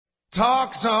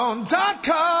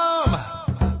TalkZone.com.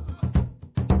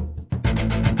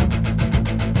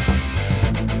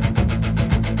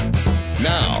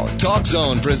 Now, Talk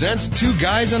Zone presents Two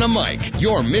Guys and a Mic,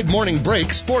 your mid-morning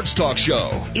break sports talk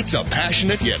show. It's a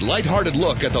passionate yet lighthearted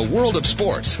look at the world of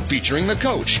sports, featuring the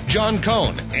coach, John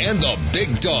Cohn, and the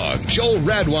big dog, Joel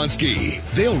Radwanski.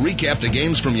 They'll recap the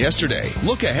games from yesterday,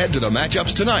 look ahead to the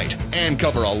matchups tonight, and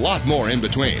cover a lot more in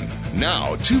between.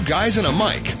 Now, Two Guys and a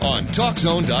Mic on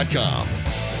TalkZone.com.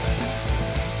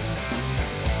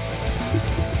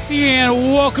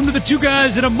 And welcome to the Two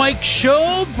Guys and a Mic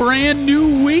show. Brand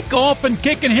new week off and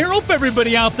kicking here. Hope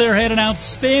everybody out there had an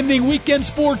outstanding weekend,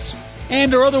 sports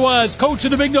and or otherwise. Coach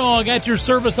and the Big Dog at your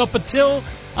service up until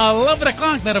 11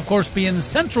 o'clock. That, of course, being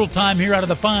Central Time here out of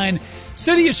the fine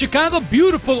city of Chicago.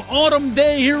 Beautiful autumn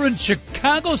day here in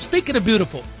Chicago. Speaking of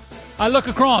beautiful, I look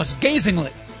across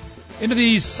gazingly into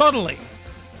the subtly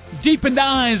deepened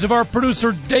eyes of our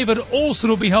producer, David Olson,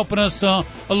 will be helping us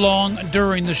along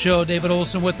during the show. David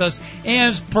Olson with us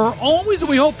as per always, and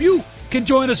we hope you can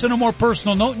join us on a more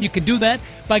personal note, and you can do that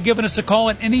by giving us a call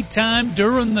at any time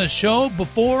during the show,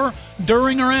 before,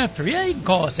 during, or after. Yeah, you can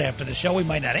call us after the show. We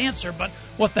might not answer, but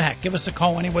what the heck. Give us a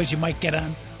call anyways. You might get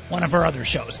on one of our other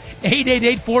shows.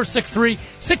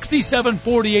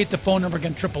 888-463-6748. The phone number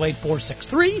again,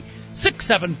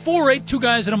 888-463-6748. Two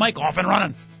Guys and a Mic, off and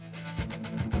running.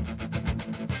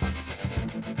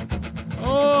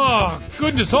 Oh,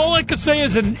 goodness. All I could say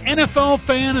as an NFL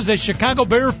fan, as a Chicago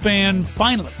Bear fan,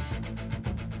 finally.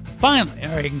 All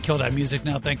right, you can kill that music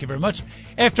now. Thank you very much.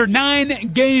 After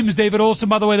 9 games, David Olson,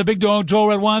 by the way, the big dog, Joel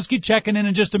Radwanski, checking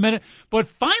in just a minute. But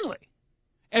finally,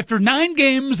 after 9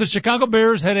 games, the Chicago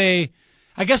Bears had I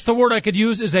guess the word I could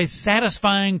use is a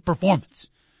satisfying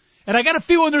performance. And I got a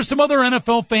feeling there's some other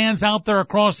NFL fans out there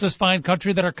across this fine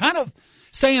country that are kind of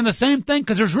saying the same thing,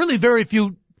 because there's really very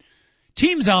few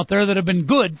teams out there that have been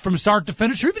good from start to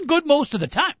finish, or even good most of the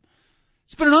time.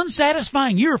 It's been an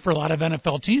unsatisfying year for a lot of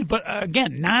NFL teams, but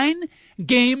again, 9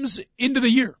 games into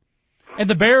the year, and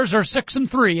the Bears are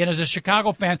 6-3. And as a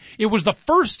Chicago fan, it was the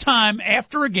first time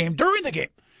after a game, during the game,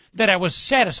 that I was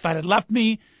satisfied. It left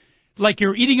me like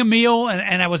you're eating a meal,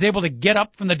 and I was able to get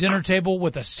up from the dinner table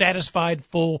with a satisfied,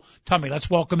 full tummy. Let's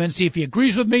welcome in, see if he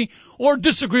agrees with me or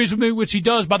disagrees with me, which he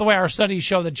does. By the way, our studies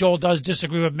show that Joel does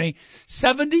disagree with me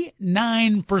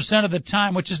 79% of the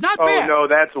time, which is not bad. Oh, no,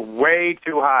 that's way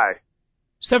too high.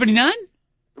 79?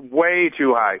 Way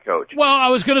too high, Coach. Well, I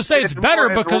was going to say it's better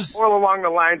because... It's more along the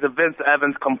lines of Vince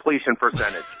Evans' completion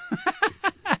percentage.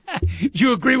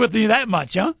 You agree with me that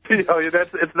much, huh?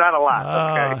 It's not a lot.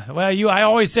 Okay. Well, I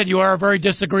always said you are a very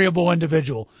disagreeable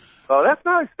individual. Oh, that's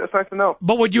nice. That's nice to know.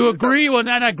 But would you agree? Well,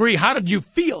 not agree. How did you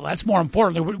feel? That's more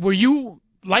important. Were you,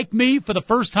 like me, for the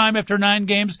first time after 9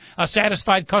 games, a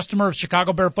satisfied customer of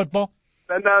Chicago Bear football?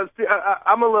 And see,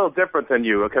 I'm a little different than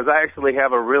you, because I actually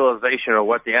have a realization of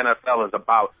what the NFL is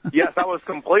about. Yes, I was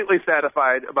completely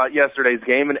satisfied about yesterday's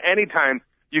game, and anytime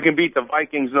you can beat the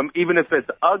Vikings, even if it's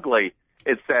ugly,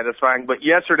 it's satisfying. But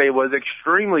yesterday was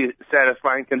extremely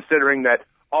satisfying, considering that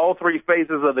all 3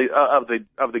 phases of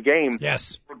the game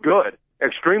were good,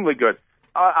 extremely good.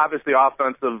 Obviously,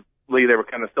 offensively, they were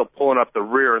kind of still pulling up the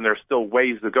rear, and there's still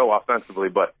ways to go offensively.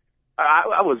 But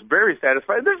I was very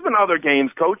satisfied. There's been other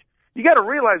games, Coach. You got to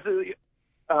realize,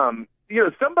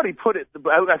 somebody put it,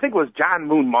 I think it was John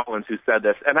Moon Mullins who said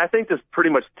this, and I think this pretty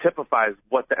much typifies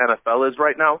what the NFL is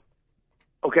right now.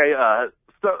 Okay,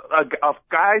 so a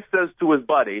guy says to his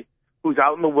buddy who's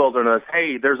out in the wilderness,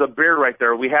 hey, there's a bear right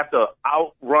there. We have to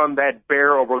outrun that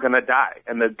bear or we're going to die.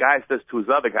 And the guy says to his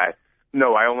other guy,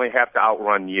 no, I only have to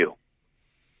outrun you.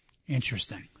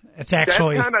 Interesting. It's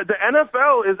actually... That's kind of, the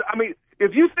NFL is,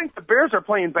 if you think the Bears are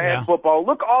playing bad football,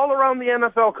 look all around the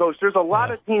NFL, Coach. There's a lot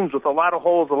of teams with a lot of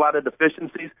holes, a lot of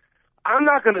deficiencies. I'm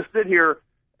not going to sit here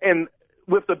and,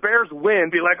 with the Bears win,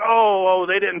 be like, oh,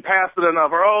 they didn't pass it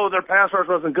enough, or, their pass rush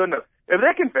wasn't good enough. If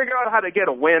they can figure out how to get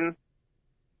a win,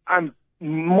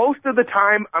 most of the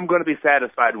time, I'm going to be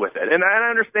satisfied with it. And I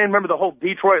understand, remember the whole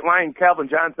Detroit Lion, Calvin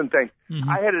Johnson thing. Mm-hmm.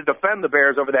 I had to defend the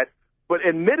Bears over that. But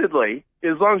admittedly,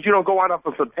 as long as you don't go on off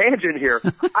of some tangent here,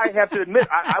 I have to admit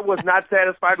I was not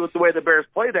satisfied with the way the Bears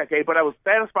played that game, but I was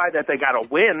satisfied that they got a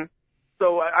win.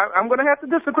 So I'm going to have to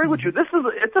disagree with you.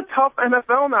 It's a tough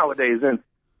NFL nowadays, and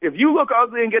if you look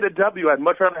ugly and get a W, I'd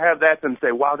much rather have that than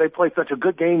say, wow, they played such a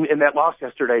good game in that loss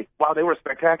yesterday. Wow, they were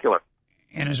spectacular.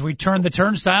 And as we turn the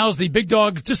turnstiles, the Big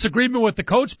Dog's disagreement with the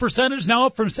coach percentage now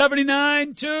up from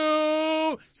 79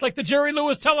 to, it's like the Jerry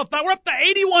Lewis telethon. We're up to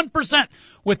 81%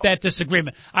 with that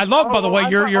disagreement. I love, by the way,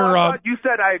 you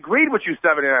said I agreed with you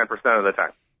 79% of the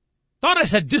time. Thought I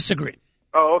said disagreed.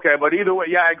 Oh, okay. But either way,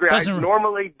 yeah, I agree. I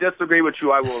normally disagree with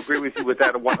you. I will agree with you with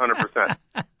that 100%.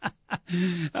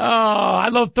 Oh, I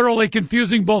love thoroughly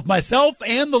confusing both myself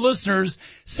and the listeners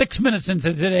 6 minutes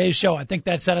into today's show. I think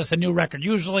that set us a new record.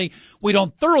 Usually we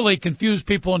don't thoroughly confuse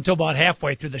people until about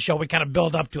halfway through the show. We kind of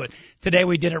build up to it. Today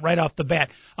we did it right off the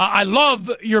bat. I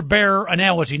love your bear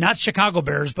analogy, not Chicago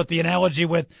Bears, but the analogy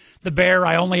with the bear.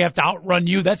 I only have to outrun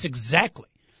you. That's exactly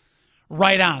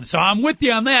right on. So I'm with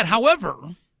you on that. However,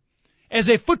 as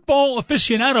a football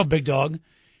aficionado, Big Dog,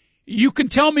 you can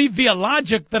tell me via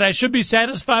logic that I should be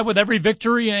satisfied with every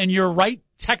victory, and you're right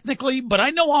technically, but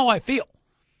I know how I feel.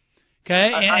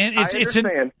 Okay? And I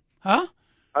understand. Huh?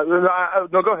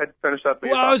 No, go ahead. Finish up.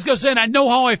 Well, I was going to say, I know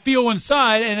how I feel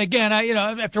inside, and again,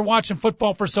 after watching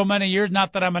football for so many years,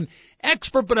 not that I'm an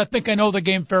expert, but I think I know the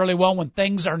game fairly well. When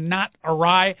things are not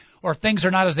awry or things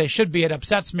are not as they should be, it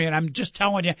upsets me, and I'm just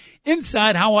telling you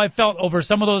inside how I felt over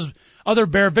some of those other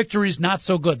Bear victories, not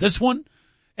so good. This one,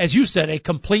 as you said, a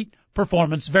complete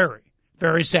performance, very,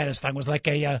 very satisfying. It was like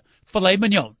a filet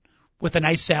mignon with a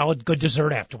nice salad, good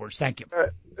dessert afterwards. Thank you.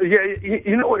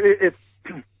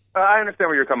 I understand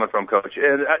where you're coming from, Coach.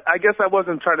 And I guess I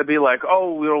wasn't trying to be like,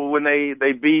 when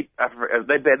they beat,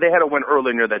 they had a win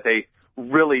earlier that they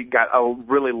really got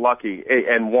really lucky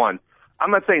and won.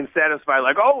 I'm not saying satisfied,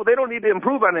 like, they don't need to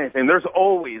improve on anything. There's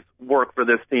always work for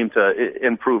this team to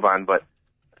improve on, but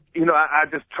I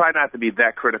just try not to be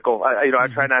that critical. I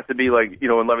try not to be like,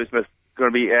 when Lovie Smith's going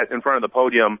to be in front of the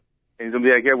podium and he's going to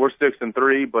be like, yeah, we're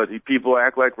 6-3, but people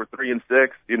act like we're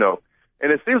 3-6,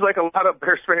 And it seems like a lot of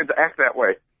Bears fans act that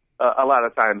way a lot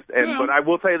of times. But I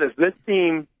will tell you this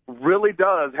team really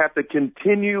does have to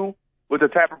continue with the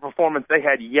type of performance they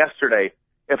had yesterday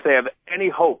if they have any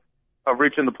hope of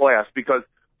reaching the playoffs, because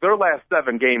their last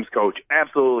 7 games, Coach,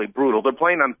 absolutely brutal. They're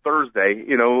playing on Thursday, and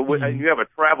you have a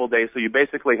travel day, so you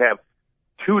basically have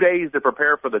 2 days to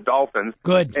prepare for the Dolphins.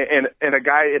 Good. And a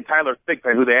guy in Tyler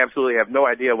Thigpen who they absolutely have no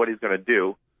idea what he's going to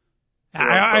do.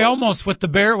 I almost, with the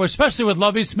Bear, especially with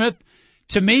Lovie Smith,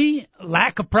 to me,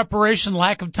 lack of preparation,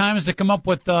 lack of times to come up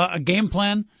with a game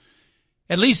plan,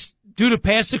 at least due to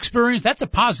past experience, that's a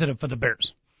positive for the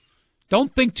Bears.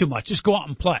 Don't think too much. Just go out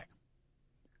and play.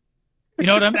 You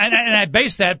know what I mean? And I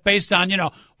base that based on,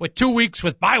 with 2 weeks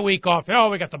with bye week off.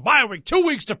 We got the bye week, 2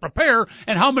 weeks to prepare.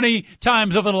 And how many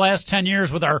times over the last 10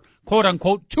 years with our quote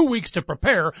unquote 2 weeks to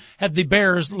prepare have the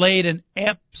Bears laid an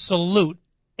absolute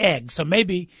egg? So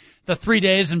maybe the 3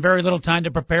 days and very little time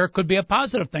to prepare could be a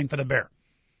positive thing for the Bear.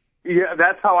 Yeah,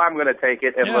 that's how I'm going to take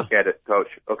it and look at it, Coach.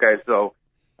 Okay, so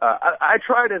I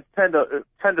try to tend to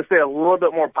stay a little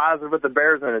bit more positive with the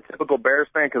Bears than a typical Bears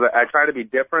fan, because I try to be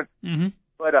different. Mm-hmm.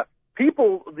 But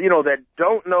people, that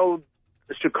don't know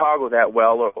Chicago that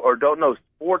well or don't know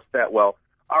sports that well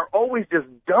are always just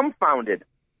dumbfounded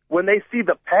when they see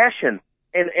the passion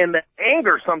and the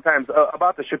anger sometimes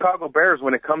about the Chicago Bears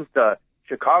when it comes to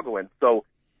Chicagoans. So,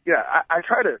 yeah, I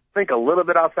try to think a little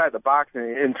bit outside the box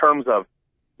in terms of,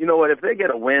 if they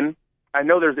get a win, I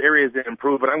know there's areas to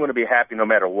improve, but I'm going to be happy no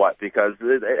matter what, because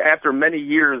after many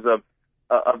years of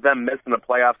them missing the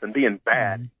playoffs and being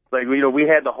bad, like, we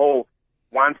had the whole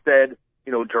Wanstead,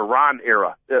 Duran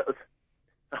era.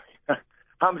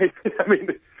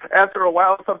 After a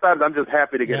while, sometimes I'm just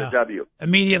happy to get a W.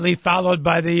 Immediately followed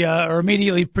by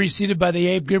immediately preceded by the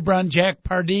Abe Gibron, Jack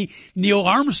Pardee, Neil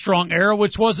Armstrong era,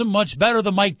 which wasn't much better.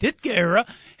 The Mike Ditka era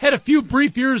had a few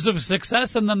brief years of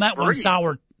success, and then that one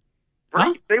soured.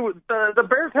 Huh? The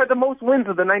Bears had the most wins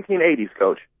of the 1980s,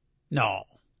 Coach. No.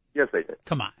 Yes, they did.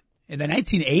 Come on. In the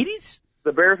 1980s?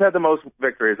 The Bears had the most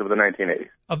victories of the 1980s.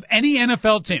 Of any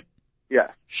NFL team? Yeah.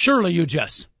 Surely you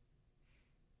jest.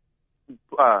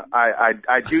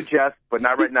 I do jest, but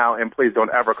not right now, and please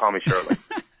don't ever call me Shirley.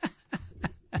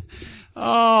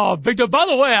 Oh, Big Dog. By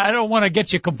the way, I don't want to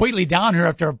get you completely down here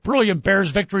after a brilliant Bears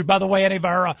victory. By the way, any of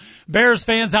our Bears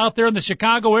fans out there in the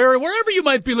Chicago area, wherever you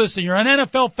might be listening, you're an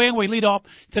NFL fan. We lead off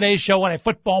today's show on a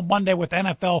Football Monday with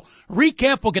NFL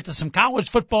recap. We'll get to some college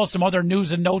football, some other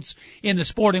news and notes in the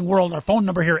sporting world. Our phone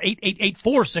number here,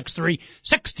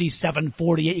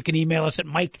 888-463-6748. You can email us at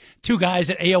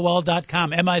Mike2Guys@AOL.com,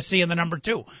 MIC and the number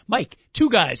 2.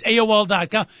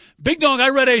 Mike2Guys@AOL.com. Big Dog, I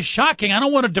read a shocking, I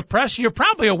don't want to depress you. You're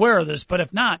probably aware of this, but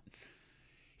if not,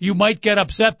 you might get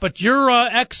upset. But your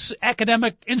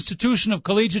ex-academic institution of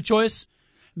collegiate choice,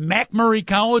 McMurray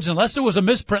College, unless there was a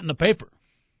misprint in the paper,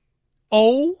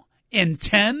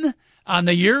 0-10 on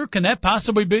the year. Can that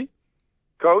possibly be?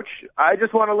 Coach, I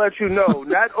just want to let you know,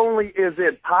 not only is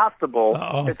it possible,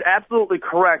 it's absolutely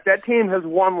correct. That team has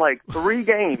won like 3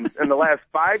 games in the last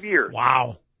 5 years.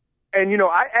 Wow. And,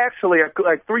 I actually,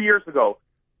 like 3 years ago,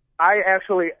 I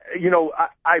actually,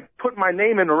 I put my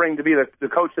name in the ring to be the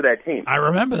coach of that team. I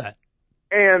remember that.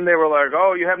 And they were like,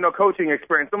 "Oh, you have no coaching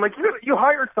experience." I'm like, "You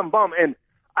hired some bum." And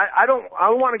I don't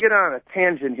want to get on a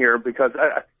tangent here because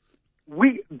I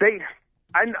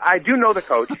do know the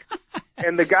coach,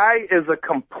 and the guy is a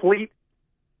complete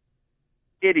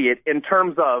idiot in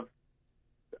terms of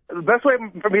the best way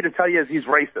for me to tell you is he's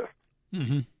racist.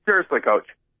 Mm-hmm. Seriously, coach.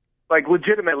 Like,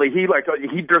 legitimately,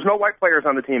 there's no white players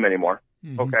on the team anymore.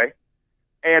 Mm-hmm. Okay.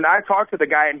 And I talked to the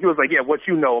guy, and he was like, "Yeah, what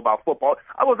you know about football?"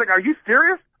 I was like, "Are you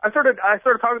serious?" I started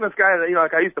talking to this guy that,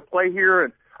 like, I used to play here,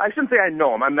 and I shouldn't say I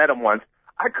know him. I met him once.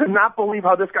 I could not believe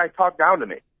how this guy talked down to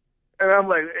me. And I'm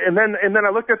like, and then I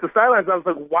looked at the sidelines, and I was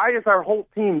like, why is our whole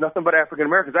team nothing but African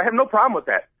Americans? I have no problem with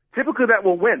that. Typically, that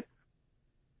will win.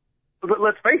 But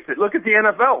let's face it. Look at the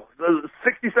NFL.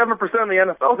 67% of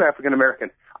the NFL is African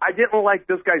American. I didn't like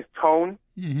this guy's tone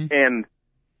and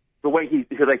the way he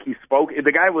spoke.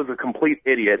 The guy was a complete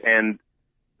idiot. And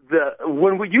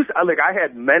I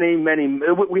had many,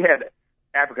 we had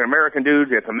African American dudes,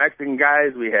 we had some Mexican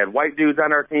guys, we had white dudes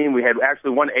on our team, we had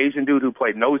actually one Asian dude who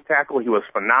played nose tackle. He was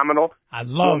phenomenal. I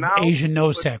love Asian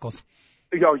nose tackles.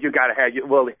 You gotta have you.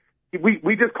 Well,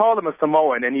 we just called him a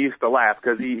Samoan, and he used to laugh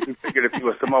because he figured if he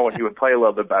was Samoan, he would play a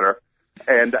little bit better.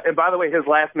 And by the way, his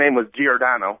last name was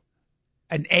Giordano.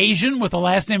 An Asian with the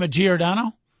last name of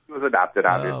Giordano? He was adopted,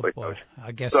 obviously, Coach.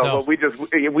 I guess so. But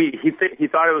he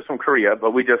thought it was from Korea,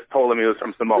 but we just told him he was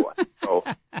from Samoa. So,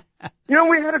 we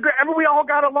we all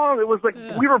got along. It was like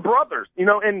we were brothers,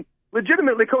 and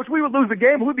legitimately, Coach, we would lose the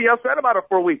game. We'd be upset about it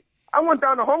for a week. I went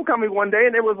down to homecoming one day,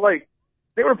 and it was like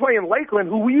they were playing Lakeland,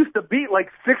 who we used to beat like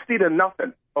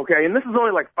 60-0. Okay, and this is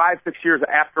only like 5-6 years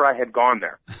after I had gone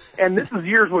there, and this is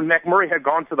years when McMurray had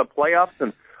gone to the playoffs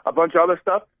and a bunch of other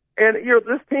stuff. And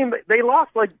this team, they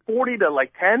lost like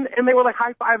 40-10, and they were like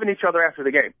high-fiving each other after the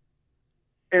game.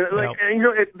 And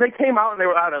they came out and they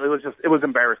were out. It was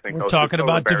embarrassing. We're talking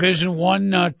about Division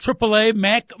I, AAA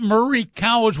McMurray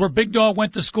College, where Big Dog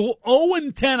went to school.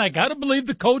 0-10. I got to believe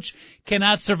the coach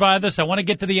cannot survive this. I want to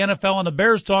get to the NFL and the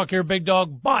Bears talk here, Big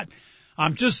Dog, but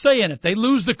I'm just saying, if they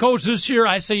lose the coach this year,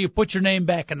 I say you put your name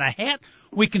back in the hat.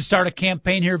 We can start a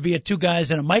campaign here via Two Guys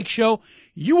and a Mic show.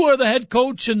 You are the head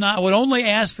coach, and I would only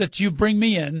ask that you bring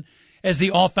me in as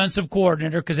the offensive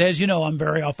coordinator, because as you know, I'm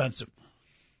very offensive.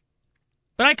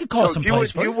 But I could call some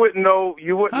plays for you. You wouldn't know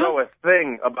a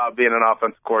thing about being an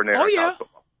offensive coordinator. Oh, yeah. What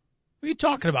are you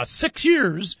talking about? 6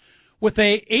 years with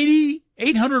a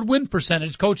 800 win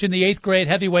percentage coaching the 8th grade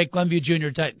heavyweight Glenview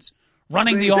Junior Titans.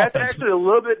 Running the offense. That's actually a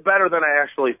little bit better than I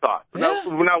actually thought. Yeah,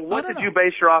 now what did you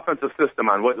base your offensive system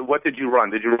on? What did you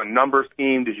run? Did you run number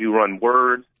scheme? Did you run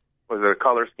words? Was it a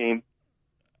color scheme?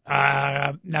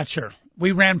 Not sure.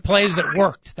 We ran plays that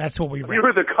worked. That's what we ran. You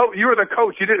were the coach.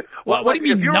 You did. What do you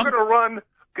mean? If you were going to run,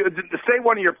 say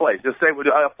one of your plays. Just say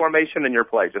a formation in your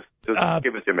play. Just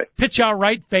give it to me. Pitch out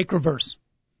right, fake reverse.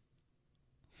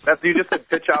 You just said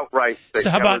pitch out right. So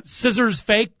how about scissors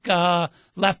fake,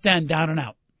 left end down and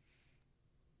out?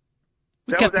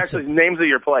 That was actually names of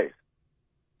your plays.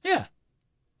 Yeah.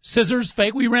 Scissors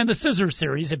fake. We ran the scissors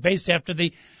series based after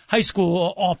the high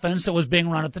school offense that was being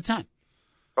run at the time.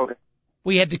 Okay.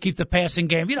 We had to keep the passing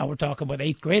game. We're talking about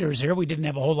 8th graders here. We didn't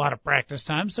have a whole lot of practice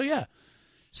time. So, yeah.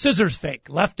 Scissors fake.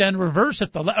 Left end reverse.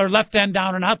 Or left end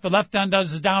down and out. The left end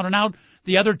does is down and out.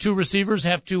 The other two receivers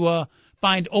have to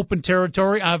find open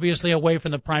territory, obviously away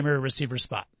from the primary receiver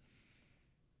spot.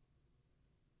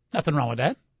 Nothing wrong with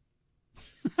that.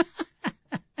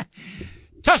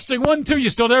 Testing 1, 2. You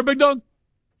still there, Big Dog?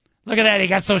 Look at that. He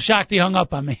got so shocked he hung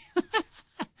up on me.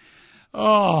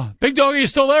 Oh, Big Dog, are you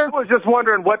still there? I was just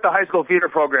wondering what the high school feeder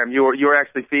program you were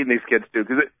actually feeding these kids to,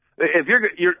 because if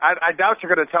I doubt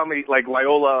you're going to tell me like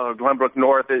Loyola or Glenbrook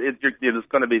North. It's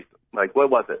going to be like, what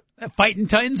was it? Fighting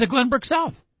Titans at Glenbrook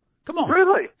South. Come on.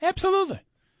 Really? Absolutely.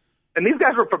 And these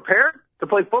guys were prepared to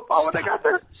play football when they got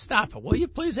there? Stop it, will you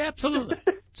please? Absolutely.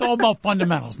 It's all about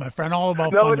fundamentals, my friend. All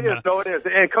about fundamentals. No, it is.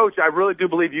 And, Coach, I really do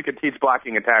believe you can teach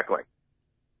blocking and tackling.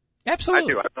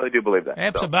 Absolutely. I really do believe that.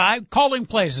 Absolutely. So. Calling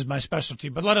plays is my specialty,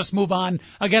 but let us move on.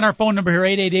 Again, our phone number here,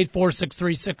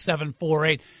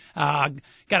 888-463-6748.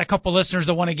 Got a couple listeners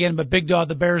that want to get in, but Big Dog,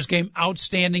 the Bears game,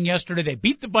 outstanding yesterday. They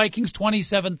beat the Vikings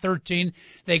 27-13.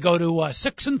 They go to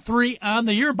 6-3 on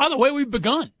the year. By the way, we've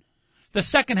begun the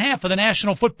second half of the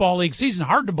National Football League season.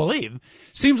 Hard to believe.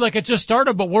 Seems like it just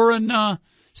started, but we're in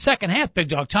second half, Big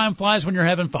Dog. Time flies when you're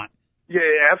having fun. Yeah,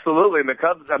 absolutely. And the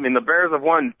Cubs, the Bears have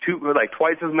won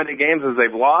twice as many games as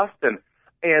they've lost, and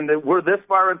we're this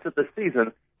far into the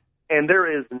season, and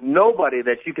there is nobody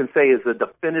that you can say is a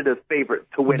definitive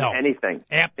favorite to win anything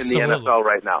in the NFL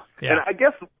right now. Yeah. And I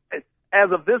guess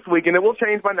as of this week, and it will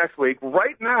change by next week,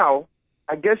 right now,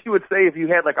 I guess you would say if you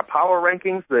had like a power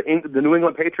rankings, the New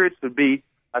England Patriots would be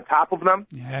atop of them.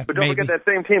 Yeah, but don't forget that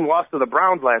same team lost to the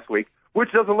Browns last week,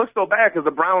 which doesn't look so bad because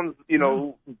the Browns,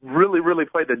 really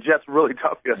played the Jets really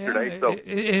tough yesterday. So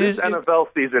this NFL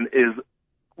season is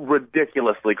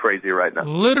ridiculously crazy right now.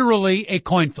 Literally a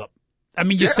coin flip. I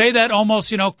mean, you say that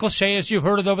almost, cliche as you've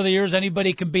heard it over the years.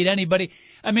 Anybody can beat anybody.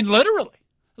 I mean,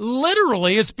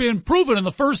 literally, it's been proven in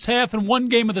the first half and one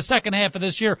game of the second half of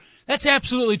this year. That's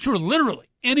absolutely true. Literally,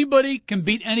 anybody can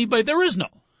beat anybody.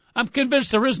 I'm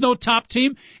convinced there is no top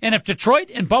team. And if Detroit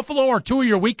and Buffalo are two of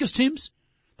your weakest teams,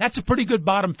 that's a pretty good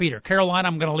bottom feeder. Carolina,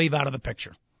 I'm going to leave out of the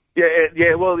picture.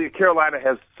 Yeah. Well, Carolina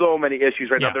has so many issues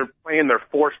right now. They're playing their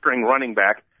four-string running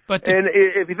back. And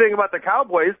if you think about the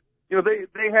Cowboys, they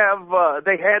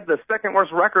had the second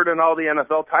worst record in all the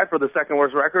NFL, tied for the second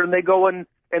worst record, and they go in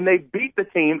and they beat the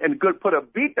team and put a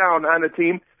beat down on a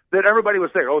team that everybody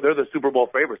was saying, they're the Super Bowl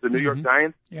favorites, the New York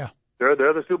Giants. Yeah. They're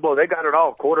the Super Bowl. They got it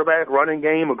all. Quarterback, running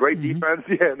game, a great defense.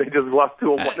 Yeah, they just lost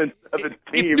to a 1-7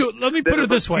 team. Let me put it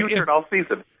this way. All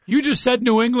season. You just said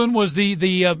New England was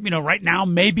the right now,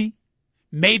 maybe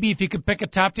if you could pick a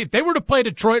top team. If they were to play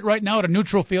Detroit right now at a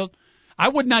neutral field, I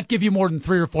would not give you more than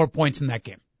 3 or 4 points in that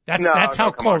game. That's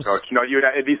how close. On, Coach. No,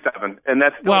 it'd be 7, and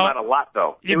that's still not a lot,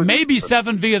 though. It may be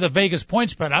 7 via the Vegas point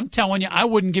spread. I'm telling you, I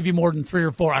wouldn't give you more than 3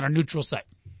 or 4 on a neutral site.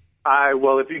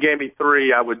 Well, if you gave me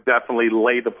 3, I would definitely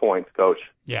lay the points, Coach.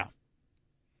 Yeah.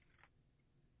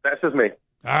 That's just me.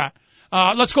 All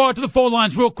right. Let's go out to the phone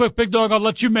lines real quick. Big Dog, I'll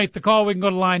let you make the call. We can go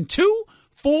to line 2,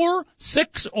 4,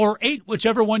 6, or 8,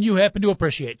 whichever one you happen to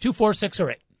appreciate. 2, 4, 6,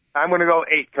 or 8. I'm going to go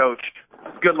 8, Coach.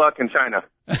 Good luck in China.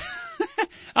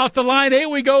 Out to line 8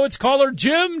 we go. It's caller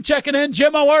Jim checking in.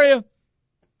 Jim, how are you?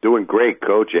 Doing great,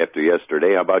 Coach, after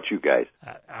yesterday. How about you guys?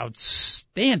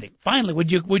 Outstanding. Finally,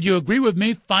 would you agree with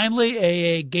me? Finally,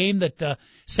 a game that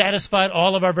satisfied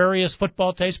all of our various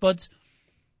football taste buds?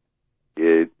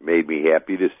 It made me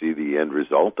happy to see the end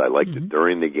result. I liked it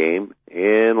during the game.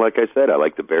 And like I said, I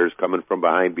like the Bears coming from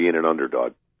behind, being an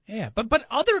underdog. Yeah, but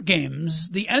other games,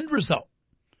 the end result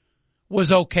was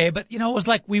okay, but, it was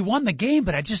like we won the game,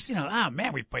 but I just,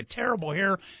 we played terrible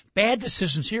here. Bad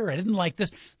decisions here. I didn't like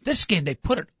this. This game, they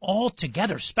put it all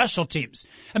together. Special teams.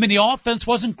 I mean, the offense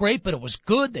wasn't great, but it was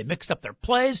good. They mixed up their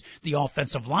plays. The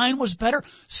offensive line was better.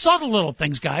 Subtle little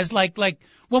things, guys, like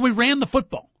when we ran the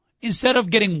football. Instead of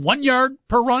getting 1 yard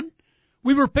per run,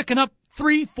 we were picking up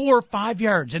 3, 4, 5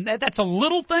 yards. And that's a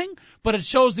little thing, but it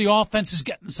shows the offense is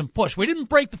getting some push. We didn't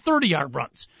break the 30-yard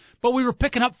runs, but we were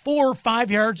picking up 4 or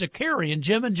 5 yards a carry. And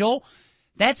Jim and Joel,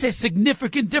 that's a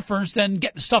significant difference than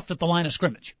getting stuffed at the line of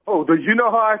scrimmage. Oh, do you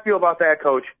know how I feel about that,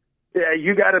 Coach? Yeah,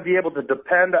 you got to be able to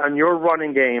depend on your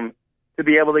running game to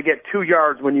be able to get 2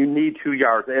 yards when you need 2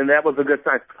 yards, and that was a good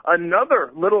sign.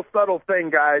 Another little subtle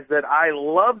thing, guys, that I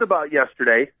loved about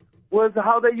yesterday was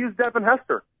how they used Devin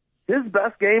Hester. His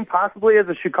best game possibly as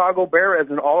a Chicago Bear, as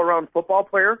an all-around football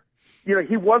player.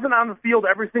 He wasn't on the field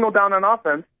every single down on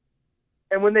offense.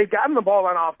 And when they got him the ball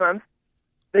on offense,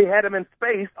 they had him in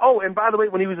space. Oh, and by the way,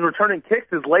 when he was returning kicks,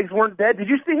 his legs weren't dead. Did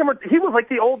you see him? He was like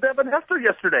the old Devin Hester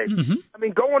yesterday. Mm-hmm. I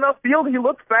mean, going upfield, he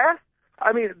looked fast.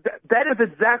 I mean, that is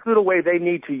exactly the way they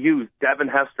need to use Devin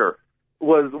Hester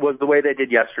was the way they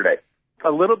did yesterday. A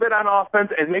little bit on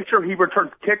offense and make sure he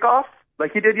returns kickoffs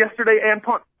like he did yesterday and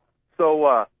punt.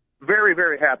 So, very,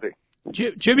 very happy.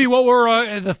 Jimmy, what were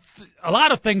a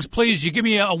lot of things, please? You give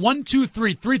me a 1, 2,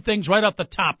 3 things right off the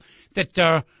top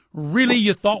that really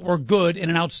you thought were good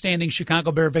in an outstanding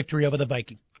Chicago Bear victory over the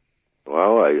Viking.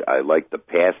 Well, I like the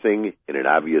passing in an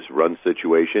obvious run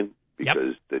situation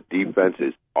because the defense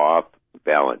is off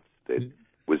balance. It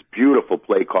was beautiful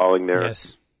play calling there.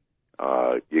 Yes.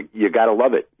 You got to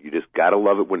love it. You just got to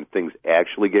love it when things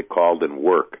actually get called and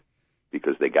work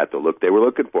because they got the look they were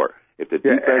looking for. If the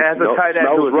defense as a tight end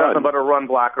who was nothing but a run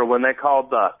blocker, when they called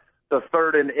the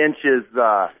 3rd and inches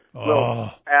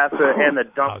little pass and the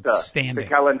dunk to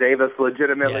Kellen Davis,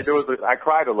 legitimately, I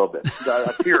cried a little bit.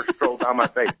 A tear strolled down my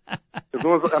face.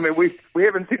 We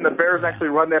haven't seen the Bears actually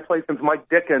run that play since Mike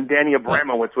Dick and Danny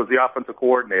Abramowitz was the offensive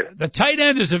coordinator. The tight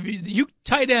end you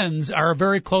tight ends are a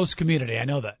very close community. I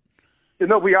know that.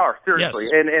 No, we are, seriously.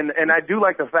 Yes. And I do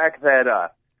like the fact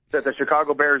that the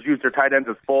Chicago Bears use their tight ends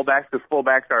as fullbacks because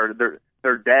fullbacks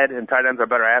they're dead and tight ends are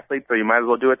better athletes, so you might as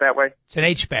well do it that way. It's an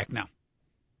H-back now.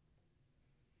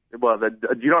 Well,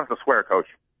 you don't have to swear, Coach.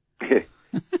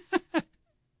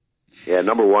 Yeah,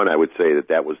 number one, I would say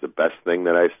that was the best thing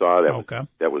that I saw.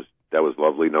 That was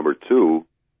lovely. Number two,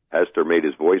 Hester made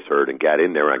his voice heard and got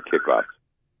in there on kickoffs.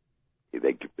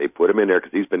 They put him in there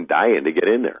because he's been dying to get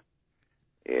in there.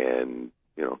 And,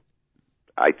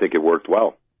 I think it worked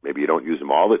well. Maybe you don't use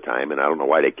him all the time, and I don't know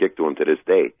why they kick to him to this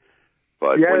day.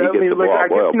 But when he gets the ball, I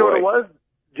guess you know what it was,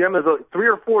 Jim, is 3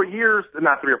 or 4 years,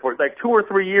 not 3 or 4, like 2 or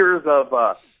 3 years of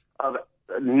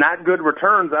not good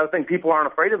returns. I think people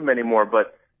aren't afraid of him anymore.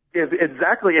 But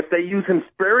exactly, if they use him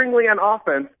sparingly on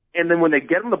offense, and then when they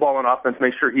get him the ball on offense,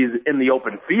 make sure he's in the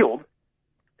open field,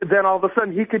 then all of a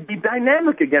sudden he could be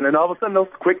dynamic again. And all of a sudden they'll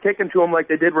quick kick into him like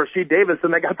they did Rasheed Davis,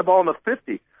 and they got the ball in the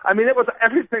 50. I mean,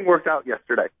 everything worked out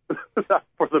yesterday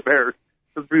for the Bears.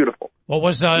 It was beautiful. What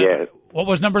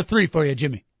was number 3 for you,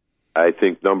 Jimmy? I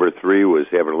think number 3 was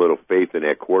having a little faith in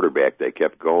that quarterback. They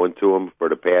kept going to him for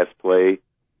the pass play.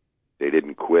 They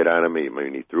didn't quit on him. I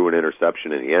mean, he threw an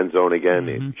interception in the end zone again.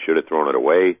 Mm-hmm. They should have thrown it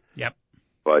away. Yep.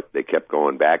 But they kept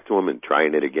going back to him and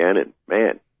trying it again. And,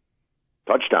 man,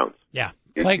 touchdowns. Yeah.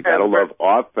 You gotta love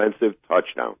offensive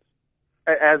touchdowns.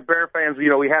 As Bear fans,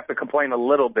 we have to complain a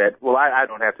little bit. Well, I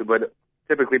don't have to, but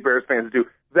typically Bears fans do.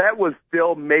 That was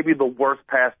still maybe the worst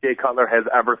pass Jay Cutler has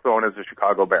ever thrown as a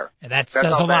Chicago Bear. And that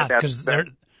says a lot, because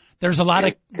there's a lot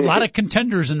of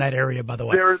contenders in that area, by the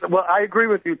way. Well, I agree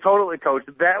with you totally, Coach.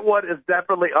 That one is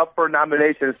definitely up for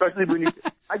nomination, especially when you.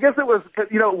 I guess it was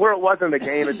where it was in the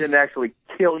game. It didn't actually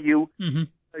kill you. Mm-hmm.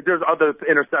 Like, there's other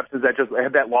interceptions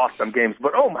that lost some games,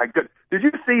 but oh my goodness, did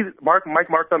you see Mike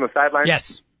Marks on the sideline?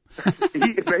 Yes.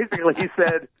 He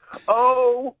said,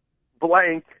 "Oh,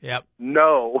 blank, yep,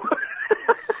 no."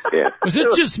 Yeah. Was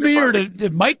it just me, or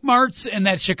did Mike Martz and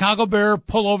that Chicago Bear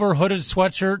pullover hooded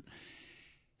sweatshirt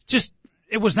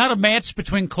it was not a match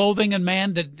between clothing and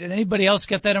man? Did anybody else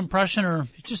get that impression, or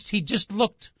he just didn't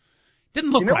look right?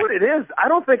 You know what it is? I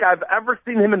don't think I've ever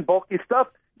seen him in bulky stuff.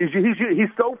 He's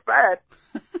so fat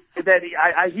that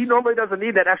he normally doesn't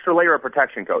need that extra layer of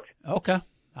protection, Coach. Okay.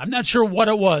 I'm not sure what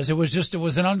it was. It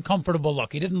was an uncomfortable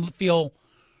look. He didn't feel,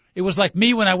 it was like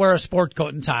me when I wear a sport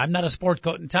coat and tie. I'm not a sport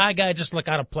coat and tie guy. I just look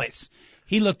out of place.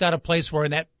 He looked out of place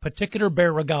wearing that particular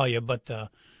Bear regalia, but,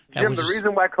 Jim, the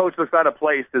reason why Coach looks out of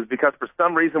place is because for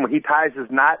some reason when he ties his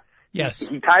knot, yes,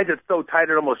 he ties it so tight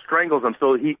it almost strangles him,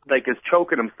 so he is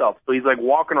choking himself. So he's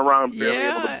walking around barely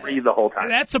able to breathe the whole time.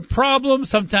 That's a problem.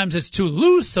 Sometimes it's too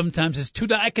loose. Sometimes it's too.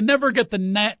 I can never get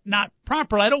the knot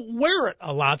proper. I don't wear it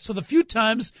a lot, so the few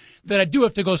times that I do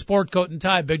have to go sport coat and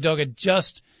tie, Big Dog, it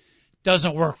just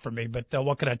doesn't work for me. But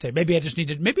what can I tell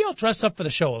you? Maybe I'll dress up for the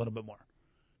show a little bit more.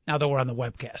 Now that we're on the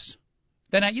webcast,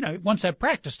 then once I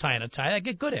practice tying a tie, I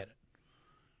get good at it.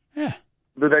 Yeah.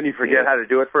 But then you forget how to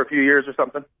do it for a few years or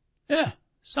something. Yeah,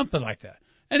 something like that.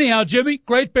 Anyhow, Jimmy,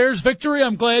 great Bears victory.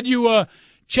 I'm glad you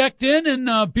checked in,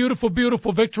 and beautiful,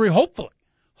 beautiful victory.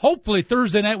 Hopefully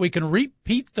Thursday night we can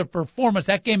repeat the performance.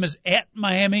 That game is at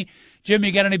Miami. Jimmy,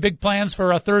 you got any big plans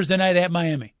for Thursday night at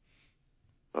Miami?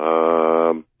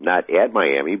 Not at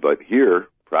Miami, but here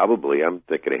probably. I'm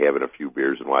thinking of having a few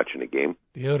beers and watching a game.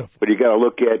 Beautiful. But you got to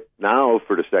look at now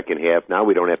for the second half. Now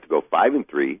we don't have to go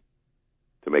 5-3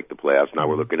 to make the playoffs. Now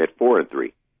we're looking at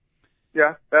 4-3.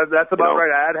 Yeah, that's about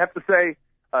right. I'd have to say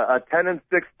a 10-6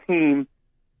 team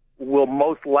will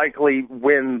most likely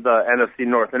win the NFC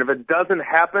North. And if it doesn't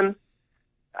happen,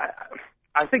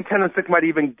 I think 10-6 might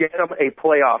even get them a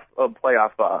playoff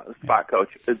spot, Coach.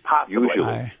 Possibly.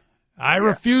 Usually. I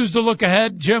refuse to look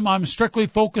ahead, Jim. I'm strictly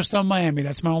focused on Miami.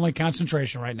 That's my only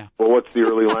concentration right now. Well, what's the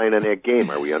early line on that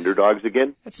game? Are we underdogs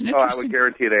again? That's an interesting. I would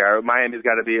guarantee they are. Miami's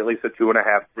got to be at least a 2.5,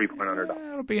 3-point underdog.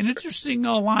 It'll be an interesting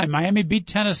line. Miami beat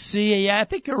Tennessee. Yeah, I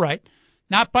think you're right.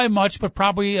 Not by much, but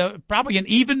probably an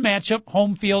even matchup.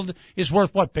 Home field is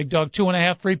worth what, Big Dog?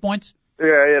 2.5, 3 points? Yeah,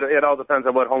 it all depends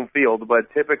on what home field,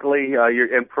 but typically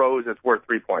you're in pros it's worth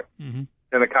 3 points. Mm-hmm.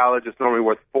 In the college it's normally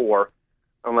worth 4.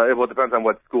 It depends on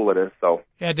what school it is. So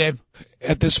yeah, Dave.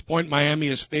 At this point, Miami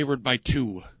is favored by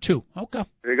 2. 2. Okay.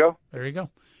 There you go.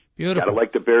 Beautiful. Gotta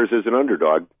like the Bears as an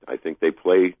underdog. I think they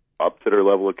play up to their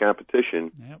level of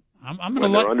competition. Yep.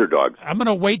 They're underdogs. I'm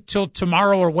gonna wait till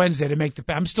tomorrow or Wednesday to make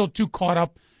I'm still too caught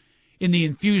up in the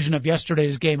infusion of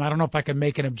yesterday's game. I don't know if I can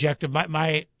make an objective.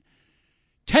 My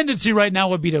tendency right now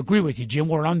would be to agree with you, Jim.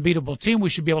 We're an unbeatable team. We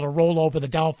should be able to roll over the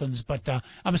Dolphins, but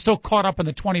I'm still caught up in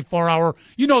the 24-hour.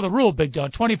 You know the rule, Big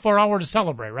Dog. 24-hour to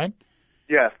celebrate, right?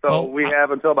 Yes. So we have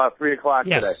until about 3 o'clock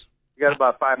today. You got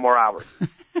about 5 more hours.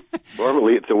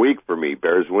 Normally it's a week for me.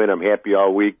 Bears win, I'm happy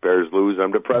all week. Bears lose,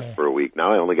 I'm depressed for a week.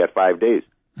 Now I only got 5 days.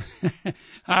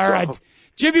 All right.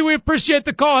 Jimmy, we appreciate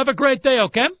the call. Have a great day,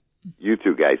 okay? You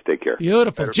too, guys. Take care.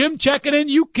 Beautiful. Jim checking in.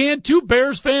 You can too.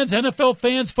 Bears fans, NFL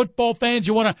fans, football fans.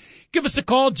 You want to give us a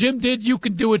call? Jim did. You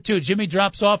can do it too. Jimmy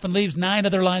drops off and leaves 9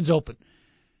 other lines open.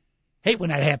 Hate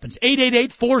when that happens.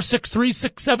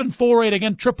 888-463-6748.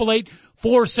 Again,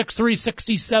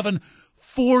 888-463-6748.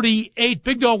 48.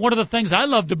 Big Dog, one of the things I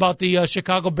loved about the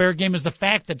Chicago Bear game is the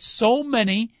fact that so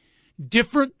many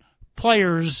different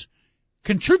players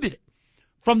contributed.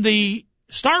 From the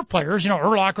star players,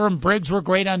 Urlacher and Briggs were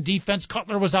great on defense.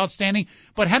 Cutler was outstanding.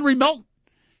 But Henry Melton,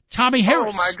 Tommy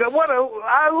Harris. Oh, my God.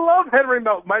 I love Henry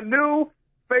Melton. My new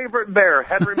favorite Bear,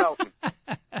 Henry Melton.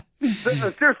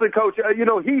 Seriously, Coach,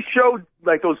 he showed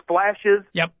like those flashes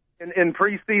in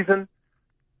preseason.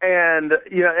 And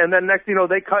then next,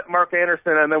 they cut Mark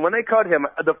Anderson. And then when they cut him,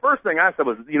 the first thing I said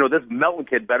was, this Melton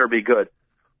kid better be good.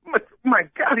 My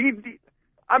God,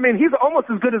 he's almost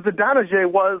as good as Adonijah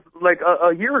was like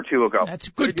a year or two ago. That's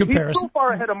a good comparison. He's so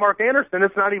far ahead of Mark Anderson,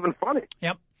 it's not even funny.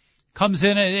 Yep. Comes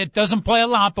in, and it doesn't play a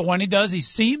lot, but when he does, he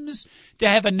seems to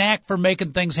have a knack for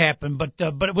making things happen. But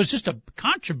it was just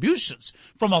contributions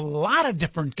from a lot of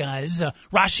different guys.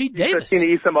 Rashid Davis.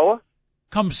 Tino Isamoa?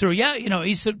 Comes through,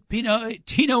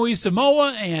 Tino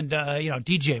Isamoa and,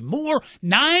 DJ Moore.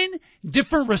 9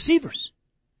 different receivers.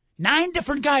 9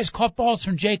 different guys caught balls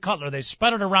from Jay Cutler. They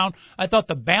spread it around. I thought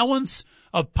the balance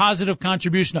of positive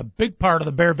contribution, a big part of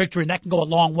the Bear victory, and that can go a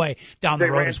long way down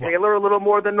the road as well. They ran Taylor a little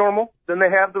more than normal than they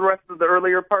have the rest of the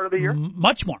earlier part of the year?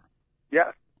 Much more.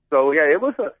 Yeah. So, it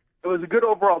was a good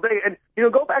overall day. And,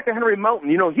 go back to Henry Melton.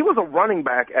 He was a running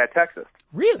back at Texas.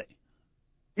 Really?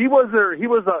 He went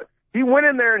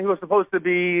in there and he was supposed to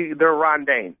be their Ron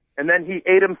Dane. And then he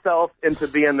ate himself into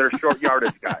being their short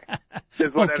yardage guy.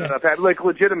 Is what ended up happening. Like,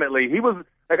 legitimately. He was,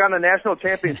 like, on the national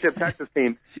championship Texas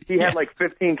team. He had,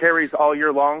 15 carries all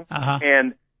year long.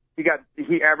 And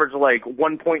he averaged,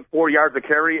 1.4 yards a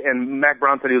carry, and Mac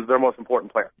Brown said he was their most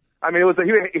important player.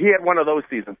 He had one of those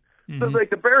seasons. So,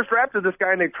 the Bears drafted this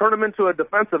guy, and they turned him into a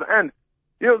defensive end.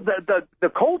 The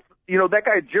Colts, that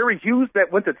guy Jerry Hughes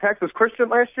that went to Texas Christian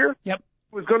last year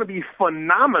was going to be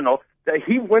phenomenal. That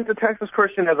he went to Texas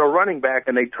Christian as a running back,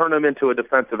 and they turned him into a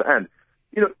defensive end.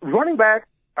 Running backs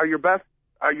are your best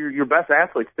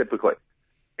athletes typically.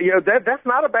 That's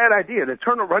not a bad idea to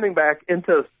turn a running back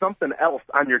into something else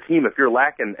on your team if you're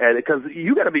lacking at it, because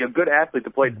you got to be a good athlete to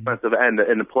play defensive end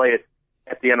and to play it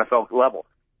at the NFL level.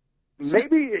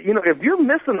 Maybe, if you're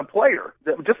missing a player,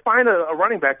 just find a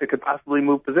running back that could possibly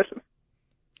move positions.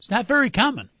 It's not very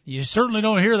common. You certainly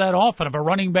don't hear that often of a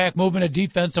running back moving a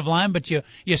defensive line, but you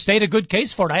state a good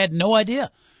case for it. I had no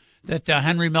idea that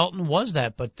Henry Melton was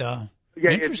that, but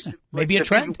interesting. Maybe a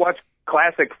trend. If you watch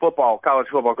classic football, college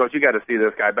football, Coach, you got to see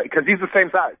this guy because he's the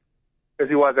same size as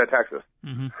he was at Texas.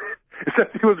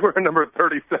 Except he was wearing number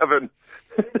 37.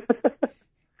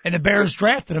 And the Bears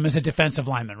drafted him as a defensive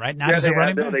lineman, right? Not as a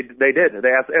running back? They did. They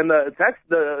asked, and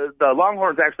the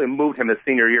Longhorns actually moved him his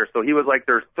senior year, so he was like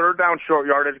their third down short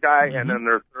yardage guy and then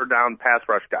their third down pass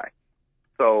rush guy.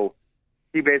 So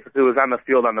he basically was on the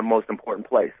field on the most important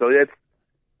play. So it's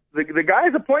the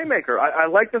guy's a playmaker. I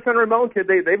like this Henry Melton kid.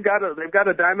 They've got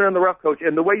a diamond in the rough, Coach.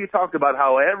 And the way you talked about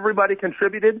how everybody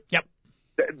contributed,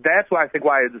 that's why I think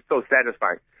why it's so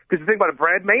satisfying. Because you think about it,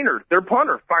 Brad Maynard, their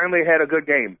punter, finally had a good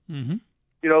game.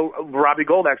 Robbie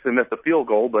Gould actually missed a field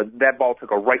goal, but that ball took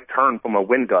a right turn from a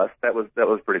wind gust. That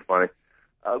was pretty funny.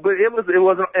 But it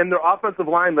wasn't. And their offensive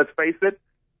line, let's face it,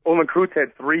 Olin Kreutz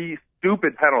had 3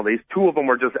 stupid penalties. 2 of them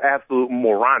were just absolute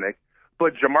moronic.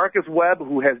 But Jamarcus Webb,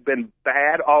 who has been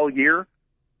bad all year,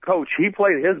 Coach, he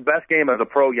played his best game as a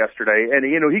pro yesterday, and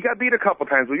he got beat a couple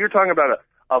times. But you're talking about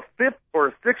a 5th or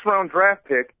a 6th round draft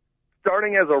pick,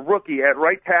 starting as a rookie at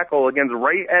right tackle against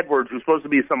Ray Edwards, who's supposed to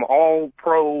be some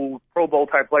all-pro, Pro Bowl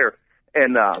type player.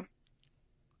 And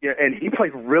he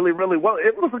played really, really well.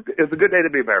 It was a good day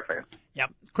to be a Bear fan. Yep.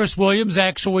 Chris Williams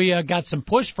actually got some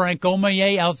push. Frank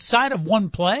Omaye, outside of one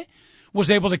play, was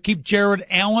able to keep Jared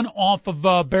Allen off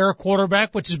of Bear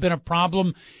quarterback, which has been a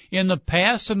problem in the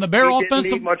past. And the Bear offensive... He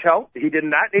didn't need much help. He did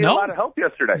not need a lot of help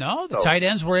yesterday. No, the tight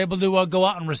ends were able to go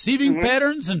out in receiving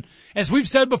patterns. And as we've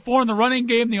said before in the running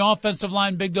game, the offensive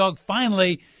line, Big Dog,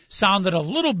 finally sounded a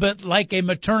little bit like a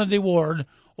maternity ward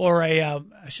or I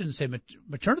shouldn't say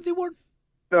maternity ward?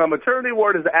 No, maternity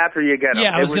ward is after you get them.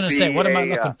 Yeah, I was going to say, what am I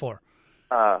looking for?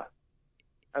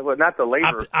 Not the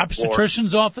labor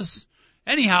obstetrician's office.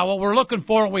 Anyhow, what we're looking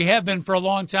for, and we have been for a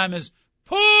long time, is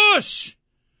push!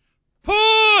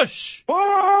 Push!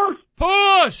 Push!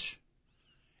 Push!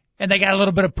 And they got a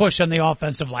little bit of push on the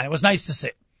offensive line. It was nice to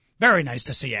see. Very nice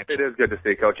to see, actually. It is good to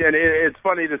see, Coach. And it's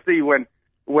funny to see when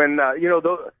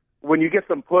you get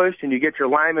some push and you get your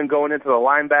linemen going into the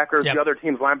linebackers, the other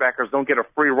team's linebackers don't get a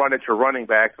free run at your running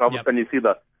backs. All of a sudden you see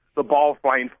the ball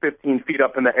flying 15 feet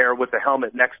up in the air with the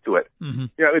helmet next to it.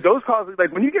 Those cause,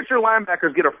 like when you get your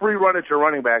linebackers get a free run at your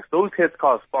running backs, those hits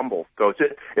cause fumbles, Coach.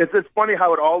 It's funny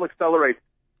how it all accelerates.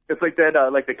 It's like that,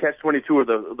 like the catch-22 or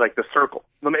the circle.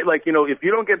 Like, if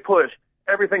you don't get pushed,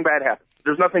 everything bad happens.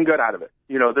 There's nothing good out of it.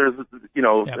 And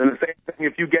the same thing,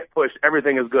 if you get pushed,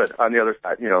 everything is good on the other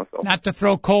side, So. Not to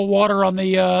throw cold water on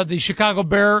the Chicago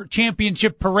Bear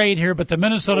championship parade here, but the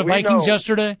Minnesota Vikings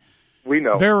yesterday, we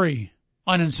know, very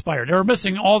uninspired. They were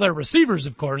missing all their receivers,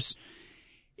 of course,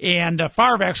 and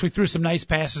Favre actually threw some nice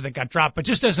passes that got dropped. But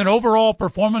just as an overall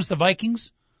performance, the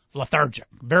Vikings, lethargic,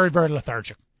 very, very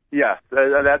lethargic. Yes,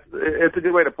 it's a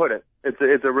good way to put it.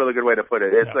 It's a really good way to put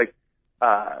it. It's like,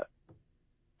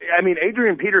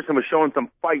 Adrian Peterson was showing some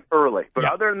fight early, but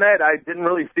other than that, I didn't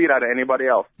really see it out of anybody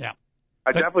else. Yeah,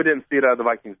 I definitely didn't see it out of the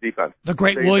Vikings defense. The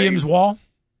great Williams wall,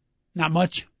 not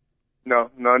much. No,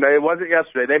 it wasn't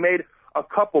yesterday. They made a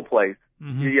couple plays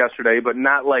yesterday, but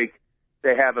not like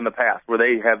they have in the past, where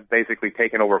they have basically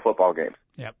taken over football games.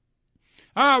 Yep.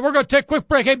 All right, we're going to take a quick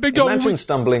break. Hey, Big Dog. You mentioned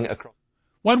stumbling across.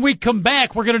 When we come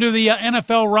back, we're going to do the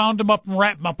NFL round them up and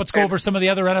wrap them up. Let's go over some of the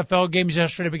other NFL games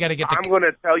yesterday. We got to get to. I'm going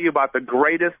to tell you about the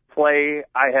greatest play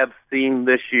I have seen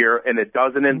this year, and it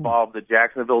doesn't involve the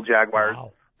Jacksonville Jaguars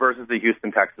versus the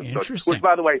Houston Texans. Interesting. Which,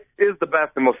 by the way, is the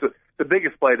best and the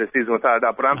biggest play this season without a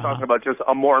doubt. But I'm talking about just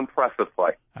a more impressive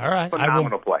play. All right,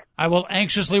 phenomenal play. I will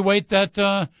anxiously wait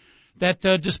that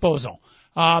disposal.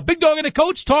 Big Dog and the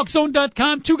Coach,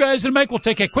 TalkZone.com, two guys in a mic. We'll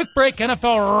take a quick break.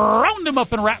 NFL round them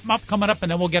up and wrap them up coming up,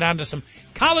 and then we'll get on to some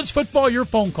college football. Your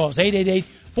phone calls,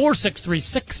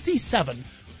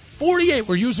 888-463-6748.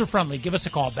 We're user-friendly. Give us a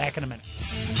call. Back in a minute.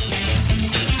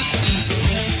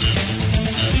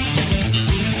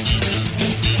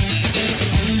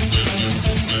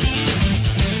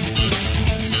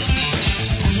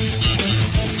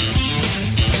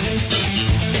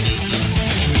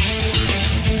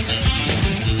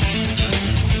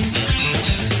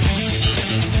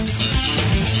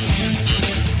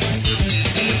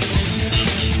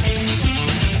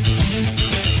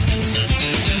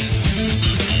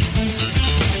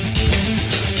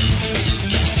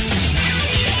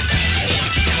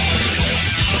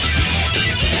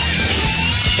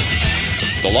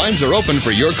 The lines are open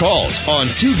for your calls on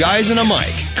Two Guys and a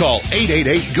Mic. Call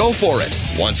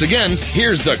 888-GO-FOR-IT. Once again,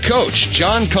 here's the Coach,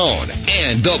 John Cohn,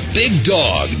 and the Big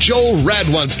Dog, Joel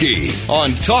Radwanski, on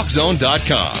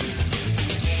TalkZone.com.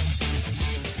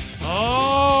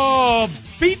 Oh,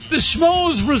 beat the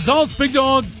Schmoes results, Big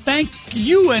Dog. Thank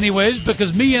you anyways,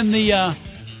 because me and the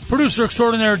producer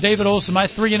extraordinaire, David Olson, my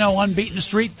 3-0 unbeaten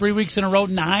streak, 3 weeks in a row,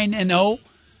 9-0.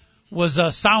 Was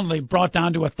soundly brought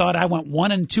down to a thought. I went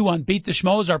 1-2 on Beat the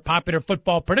Schmoes, our popular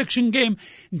football prediction game.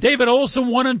 David Olson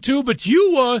 1-2, but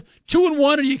you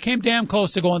 2-1, and you came damn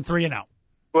close to going 3-0.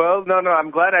 Well, no, I'm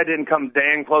glad I didn't come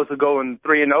dang close to going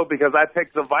 3-0 because I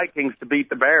picked the Vikings to beat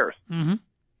the Bears. Mm-hmm.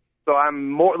 So I'm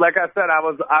more, like I said,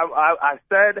 I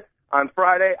said on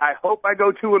Friday, I hope I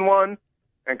go 2-1,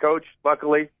 and Coach,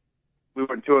 luckily, we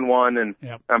went 2-1, and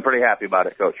I'm pretty happy about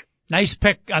it, Coach. Nice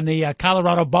pick on the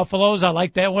Colorado Buffaloes. I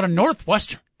like that. What a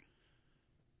Northwestern.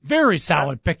 Very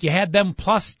solid pick. You had them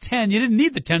plus 10. You didn't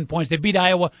need the 10 points. They beat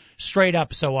Iowa straight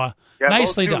up. So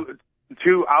nicely done.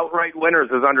 Two outright winners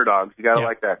as underdogs. You got to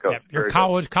like that, Coach. Your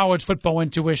college football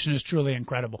intuition is truly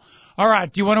incredible. All right.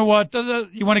 Do you want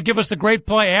to give us the great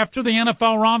play after the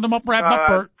NFL round them up, wrap up?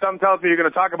 Or? Something tells me you're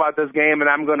going to talk about this game, and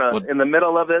I'm going to, in the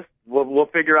middle of this, we'll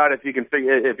figure out if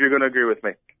you're going to agree with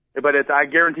me. But I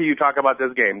guarantee you talk about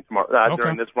this game tomorrow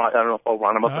during this. I don't know if I'll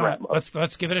run them up and wrap up.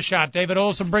 Let's give it a shot. David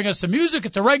Olson, bring us some music.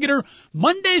 It's a regular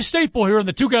Monday staple here in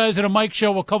the Two Guys and a Mic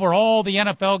show. We'll cover all the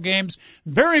NFL games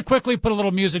very quickly. Put a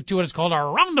little music to it. It's called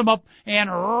our Round 'em Up and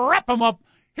Wrap 'em Up.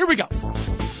 Here we go.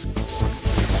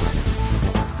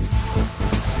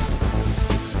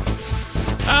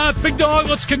 Big Dog,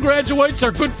 let's congratulate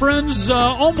our good friends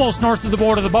almost north of the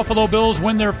border. The Buffalo Bills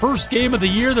win their first game of the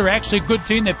year. They're actually a good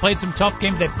team. They played some tough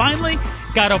games. They finally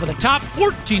got over the top.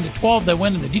 14-12, they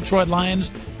win, and the Detroit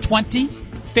Lions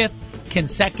 25th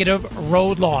consecutive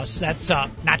road loss. That's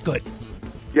not good.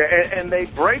 Yeah, and they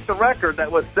break the record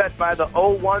that was set by the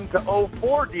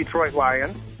 01-04 Detroit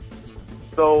Lions.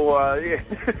 So, I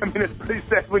mean, it's pretty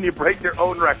sad when you break your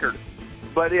own record.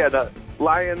 But, yeah, the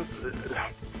Lions,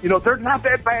 they're not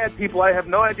that bad, people. I have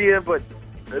no idea, but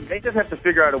they just have to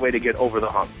figure out a way to get over the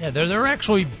hump. Yeah, they're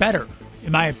actually better,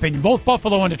 in my opinion. Both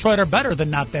Buffalo and Detroit are better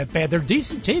than not that bad. They're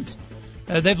decent teams.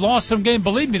 They've lost some games.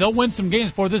 Believe me, they'll win some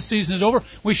games before this season is over.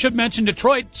 We should mention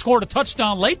Detroit scored a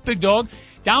touchdown late, Big Dog.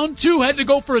 Down 2, had to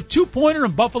go for a 2-pointer,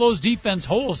 and Buffalo's defense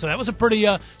holds. So that was a pretty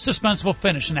suspenseful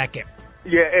finish in that game.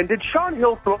 Yeah, and did Sean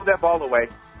Hill throw that ball away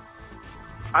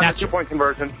on the 2-point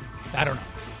conversion? I don't know.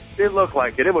 It looked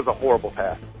like it. It was a horrible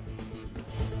pass.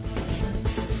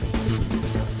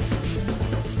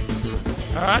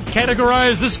 All right,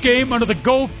 categorize this game under the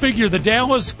go figure. The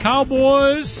Dallas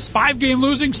Cowboys, 5-game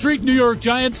losing streak. New York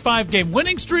Giants, 5-game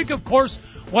winning streak. Of course,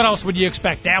 what else would you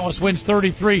expect? Dallas wins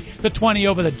 33-20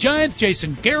 over the Giants.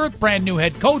 Jason Garrett, brand new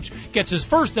head coach, gets his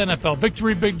first NFL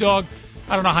victory, Big Dog.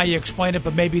 I don't know how you explain it,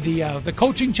 but maybe the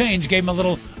coaching change gave him a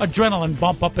little adrenaline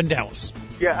bump up in Dallas.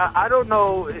 Yeah, I don't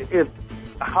know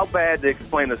how bad to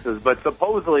explain this is, but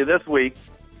supposedly this week,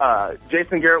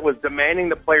 Jason Garrett was demanding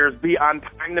the players be on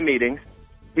time to meetings.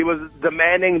 He was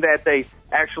demanding that they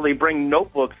actually bring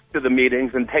notebooks to the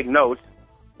meetings and take notes.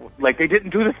 Like, they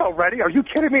didn't do this already? Are you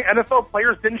kidding me? NFL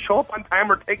players didn't show up on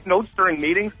time or take notes during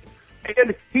meetings?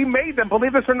 And he made them,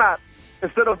 believe this or not,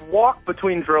 instead of walk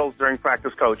between drills during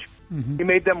practice, Coach, he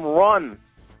made them run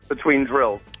between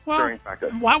drills during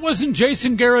practice. Why wasn't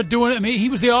Jason Garrett doing it? I mean, he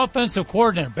was the offensive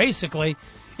coordinator, basically,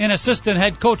 an assistant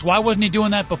head coach. Why wasn't he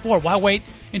doing that before? Why wait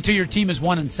until your team is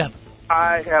 1-7?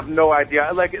 I have no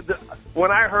idea. Like,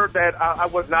 when I heard that, I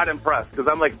was not impressed because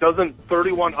I'm like, doesn't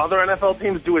 31 other NFL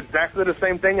teams do exactly the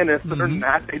same thing? And if they're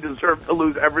not, they deserve to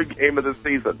lose every game of the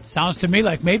season. Sounds to me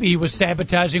like maybe he was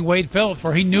sabotaging Wade Phillips,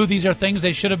 where he knew these are things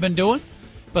they should have been doing,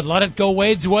 but let it go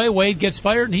Wade's way. Wade gets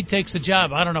fired and he takes the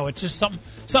job. I don't know. It's just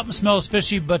something smells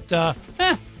fishy, but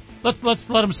let's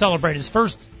let him celebrate his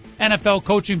first NFL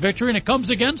coaching victory, and it comes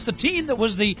against the team that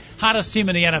was the hottest team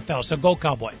in the NFL. So go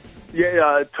Cowboy.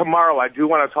 Yeah, tomorrow I do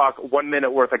want to talk 1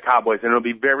 minute worth of Cowboys, and it'll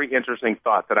be very interesting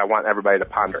thoughts that I want everybody to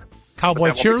ponder. Cowboy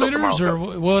cheerleaders, or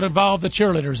will it involve the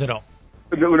cheerleaders at all?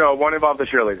 No, it won't involve the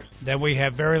cheerleaders. Then we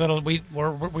have very little. We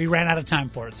ran out of time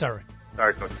for it. Sorry.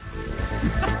 Sorry, Coach.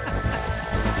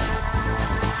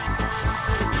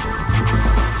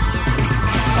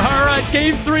 All right,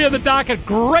 Game 3 of the docket.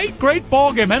 Great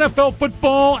ball game. NFL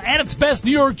football at its best.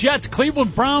 New York Jets,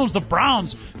 Cleveland Browns. The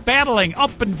Browns battling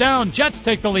up and down. Jets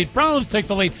take the lead. Browns take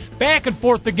the lead. Back and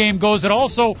forth the game goes. It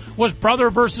also was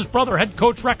brother versus brother. Head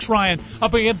coach Rex Ryan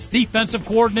up against defensive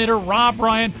coordinator Rob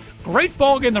Ryan. Great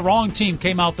ball game. The wrong team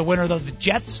came out the winner, though. The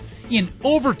Jets in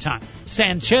overtime.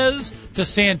 Sanchez to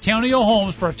Santonio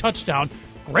Holmes for a touchdown.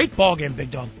 Great ball game, Big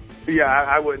Dog. Yeah,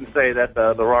 I wouldn't say that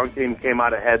the wrong team came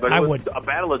out ahead, but it was a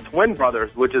battle of twin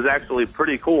brothers, which is actually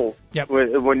pretty cool. Yep.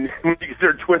 When these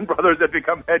are twin brothers that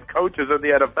become head coaches in the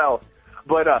NFL.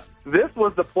 But this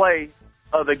was the play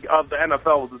of the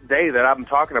NFL day that I'm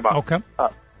talking about. Okay.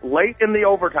 Late in the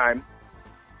overtime,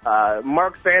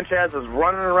 Mark Sanchez is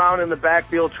running around in the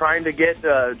backfield trying to get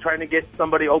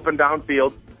somebody open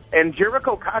downfield, and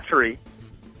Jericho Cotchery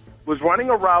was running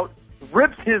a route,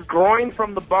 rips his groin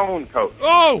from the bone, Coach.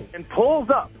 Oh! And pulls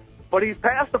up. But he's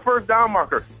past the first down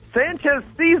marker. Sanchez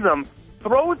sees him,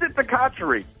 throws it to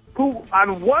Cotchery, who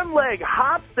on one leg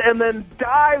hops and then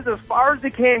dives as far as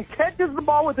he can, catches the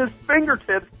ball with his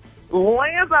fingertips,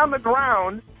 lands on the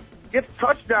ground, gets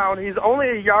touchdown. He's only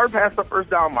a yard past the first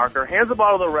down marker, hands the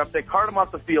ball to the ref. They cart him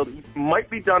off the field. He might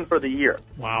be done for the year.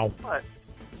 Wow. But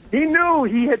he knew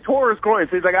he had tore his groin,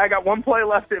 so he's like, I got one play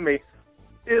left in me.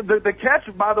 The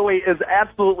catch, by the way, is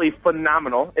absolutely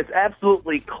phenomenal. It's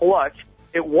absolutely clutch.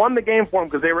 It won the game for him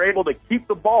because they were able to keep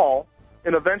the ball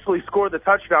and eventually score the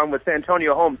touchdown with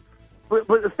Santonio Holmes. But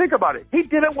think about it. He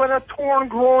did it with a torn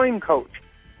groin, Coach.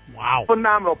 Wow.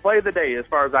 Phenomenal play of the day as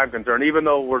far as I'm concerned, even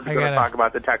though we're going to talk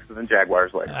about the Texans and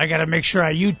Jaguars later. I got to make sure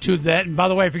I YouTube that. And by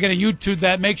the way, if you're going to YouTube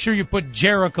that, make sure you put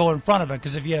Jericho in front of it,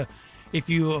 because if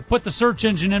you put the search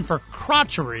engine in for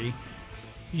crotchery,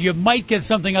 you might get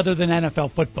something other than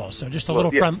NFL football. So just a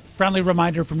little friendly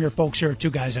reminder from your folks here at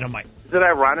Two Guys and a Mic. Is it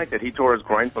ironic that he tore his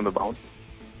groin from the bone?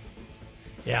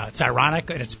 Yeah, it's ironic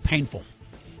and it's painful.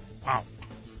 Wow.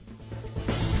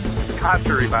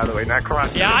 Crotchery, by the way, not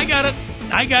crotchery. Yeah, I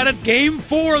got it. Game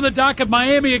 4 on the docket,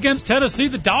 Miami against Tennessee.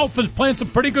 The Dolphins playing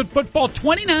some pretty good football.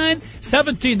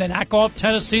 29-17. They knock off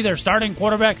Tennessee. Their starting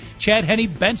quarterback, Chad Henne,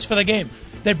 benched for the game.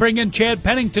 They bring in Chad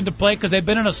Pennington to play because they've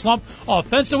been in a slump.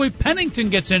 Offensively,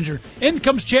 Pennington gets injured. In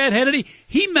comes Chad Henne.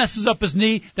 He messes up his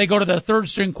knee. They go to their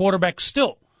third-string quarterback,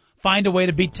 still find a way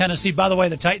to beat Tennessee. By the way,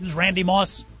 the Titans, Randy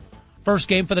Moss, first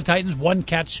game for the Titans, one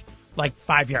catch, like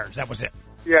 5 yards. That was it.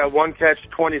 Yeah, one catch,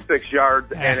 26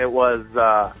 yards, and it was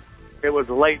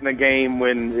late in the game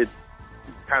when it's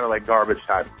kind of like garbage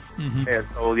time. Mm-hmm. And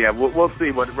so, yeah, we'll see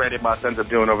what Randy Moss ends up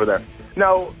doing over there.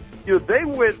 Now, they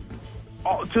went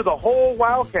to the whole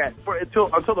Wildcat until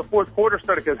the fourth quarter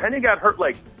started, because Henne got hurt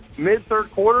like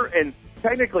mid-third quarter, and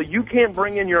technically you can't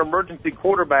bring in your emergency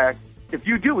quarterback. If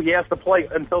you do, he has to play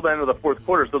until the end of the fourth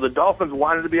quarter. So the Dolphins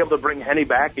wanted to be able to bring Henne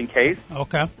back in case.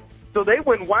 Okay. So they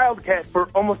went Wildcat for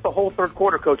almost the whole third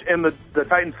quarter, Coach, and the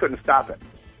Titans couldn't stop it.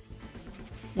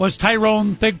 Was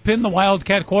Tyrone Thigpen the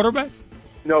Wildcat quarterback?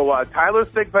 No, Tyler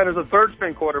Thigpen is a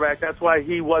third-string quarterback. That's why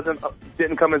he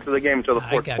didn't come into the game until the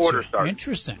fourth quarter started.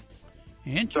 Interesting.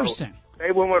 So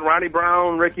they went with Ronnie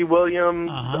Brown, Ricky Williams,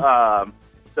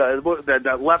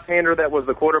 the left-hander that was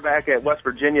the quarterback at West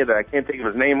Virginia that I can't think of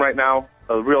his name right now,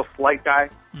 a real slight guy.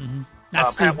 Mm-hmm.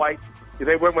 Pat White.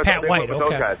 They went with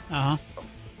those guys. Uh-huh.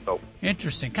 So.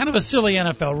 Interesting. Kind of a silly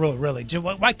NFL rule, really.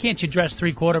 Why can't you dress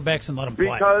 3 quarterbacks and let them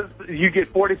play? Because you get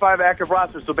 45 active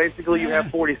rosters, so basically you have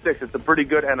 46. It's a pretty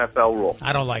good NFL rule.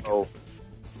 I don't like it.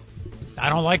 I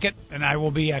don't like it, and I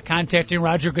will be contacting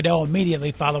Roger Goodell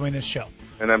immediately following this show.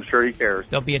 And I'm sure he cares.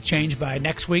 There'll be a change by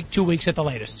next week, 2 weeks at the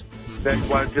latest. Then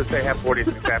why don't just say have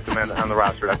 46 active men on the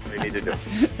roster. That's what they need to do.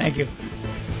 Thank you.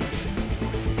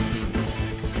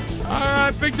 All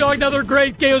right, Big Dog, another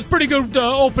great game. It was a pretty good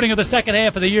opening of the second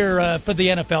half of the year for the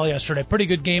NFL yesterday. Pretty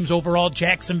good games overall.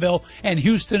 Jacksonville and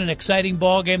Houston, an exciting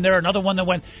ball game there. Another one that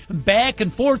went back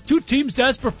and forth. 2 teams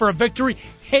desperate for a victory.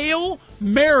 Hail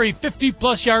Mary,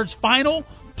 50-plus yards final.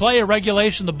 Play of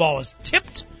regulation. The ball was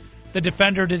tipped. The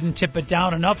defender didn't tip it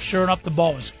down enough. Sure enough, the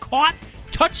ball was caught.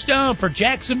 Touchdown for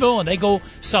Jacksonville, and they go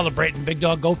celebrating. Big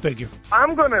Dog, go figure.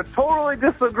 I'm going to totally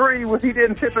disagree with he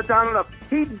didn't tip it down enough.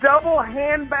 He double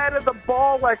hand batted the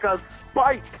ball like a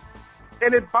spike,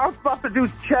 and it bounced off the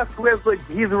dude's chest with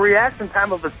he's a reaction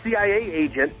time of a CIA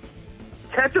agent,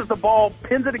 catches the ball,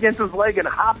 pins it against his leg, and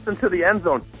hops into the end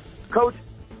zone. Coach,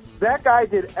 that guy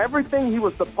did everything he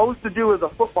was supposed to do as a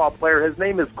football player. His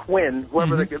name is Quinn,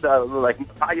 whoever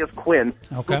Matthias Quinn,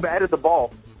 who batted the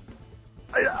ball.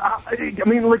 I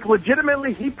mean,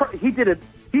 legitimately, he did it.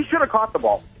 He should have caught the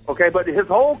ball, okay? But his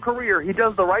whole career, he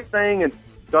does the right thing and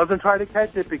doesn't try to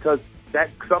catch it because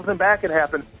something bad can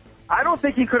happen. I don't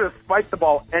think he could have spiked the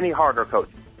ball any harder, Coach,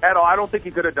 at all. I don't think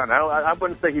he could have done it. I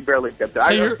wouldn't say he barely kept it.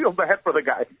 I feel bad for the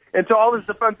guy. And to all his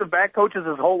defensive back coaches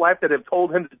his whole life that have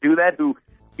told him to do that, who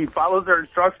he follows their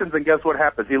instructions, and guess what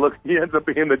happens? He ends up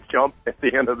being the chump at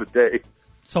the end of the day.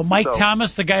 So Mike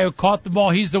Thomas, the guy who caught the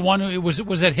ball, he's the one who was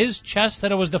it his chest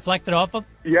that it was deflected off of?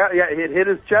 Yeah, it hit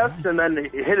his chest, and then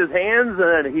it hit his hands,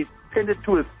 and then he pinned it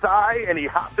to his thigh, and he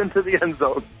hopped into the end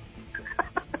zone.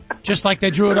 Just like they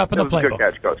drew it up in the playbook.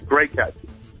 Good catch, Coach. Great catch.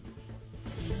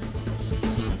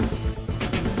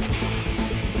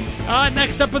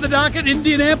 Next up in the docket,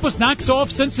 Indianapolis knocks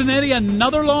off Cincinnati.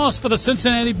 Another loss for the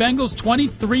Cincinnati Bengals,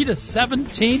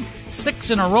 23-17.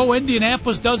 6 in a row.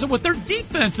 Indianapolis does it with their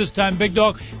defense this time, Big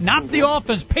Dog. Not the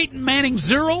offense. Peyton Manning,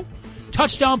 0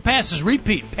 touchdown passes.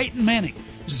 Repeat, Peyton Manning,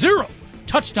 0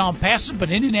 touchdown passes, but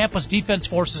Indianapolis defense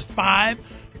forces 5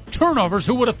 turnovers.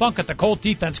 Who would have thunk it? The Colt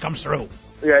defense comes through.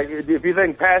 Yeah, if you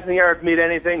think passing yards mean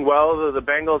anything, well, the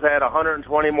Bengals had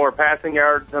 120 more passing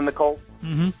yards than the Colts.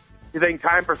 Mm-hmm. You think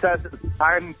time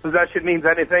possession means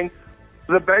anything?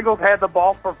 The Bengals had the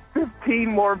ball for 15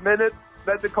 more minutes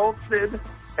than the Colts did.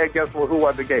 And guess what? Who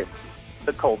won the game?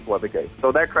 The Colts won the game.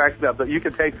 So that cracks me up. That you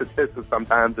can take statistics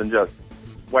sometimes and just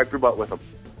wipe your butt with them.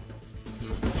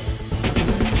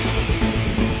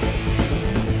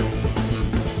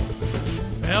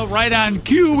 Well, right on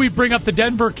cue, we bring up the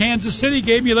Denver-Kansas City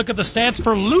game. You look at the stats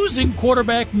for losing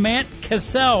quarterback Matt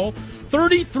Cassell.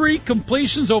 33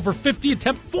 completions over 50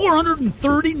 attempts,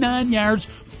 439 yards,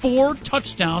 4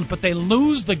 touchdowns, but they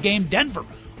lose the game. Denver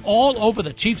all over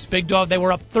the Chiefs, Big Dog. They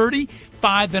were up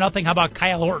 35-0. How about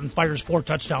Kyle Orton fires 4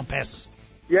 touchdown passes?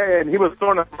 Yeah, and he was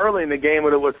thrown up early in the game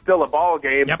when it was still a ball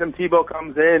game. Yep. Tim Tebow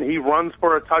comes in, he runs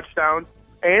for a touchdown,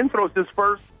 and throws his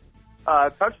first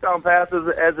touchdown passes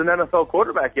as an NFL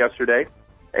quarterback yesterday.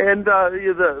 And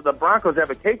the Broncos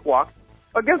have a cakewalk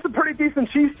against a pretty decent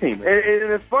Chiefs team.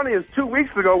 And it's funny, is 2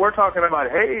 weeks ago we're talking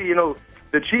about, hey,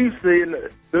 the Chiefs,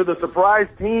 they're the surprise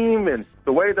team, and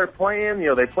the way they're playing,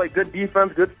 they play good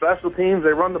defense, good special teams,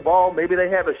 they run the ball, maybe they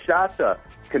have a shot to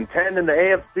contend in the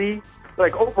AFC.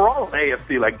 Overall in the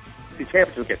AFC, the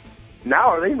championship game. Now,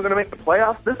 are they even going to make the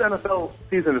playoffs? This NFL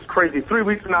season is crazy. 3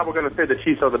 weeks from now, we're going to say the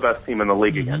Chiefs are the best team in the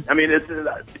league again. I mean,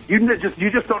 you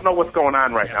just don't know what's going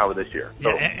on right now this year. So.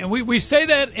 Yeah, and we say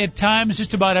that at times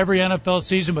just about every NFL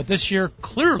season, but this year,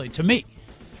 clearly, to me,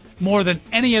 more than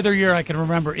any other year I can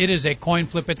remember, it is a coin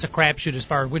flip. It's a crapshoot as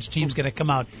far as which team's going to come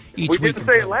out each week. We didn't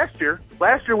say it last year.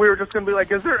 Last year, we were just going to be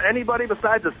like, is there anybody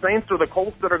besides the Saints or the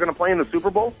Colts that are going to play in the Super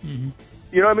Bowl? Mm-hmm.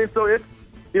 You know what I mean? So it's,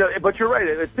 but you're right.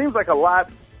 It seems like a lot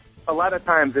of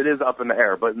times it is up in the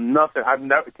air, but nothing.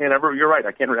 You're right.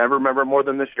 I can't ever remember more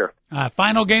than this year.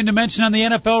 Final game to mention on the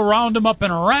NFL. Round them up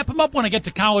and wrap them up when I get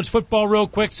to college football real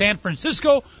quick. San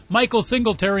Francisco, Michael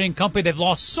Singletary and company. They've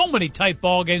lost so many tight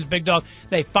ball games, Big Dog.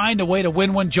 They find a way to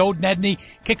win one. Joe Nedney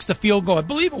kicks the field goal. I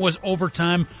believe it was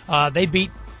overtime. They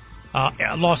beat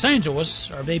Los Angeles,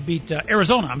 or they beat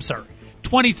Arizona. I'm sorry,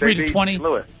 23-20.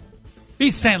 Louis.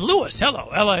 beat St. Louis. Hello,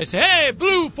 LA. Say, hey,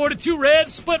 blue, 42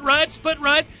 red, split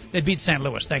right. They beat St.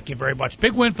 Louis. Thank you very much.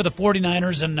 Big win for the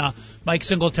 49ers, and Mike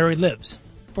Singletary lives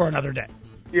for another day.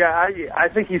 Yeah, I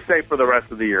think he's safe for the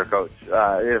rest of the year, Coach.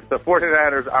 If the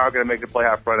 49ers are going to make the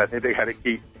playoff run, I think they got to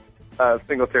keep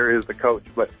Singletary as the coach.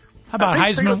 But how about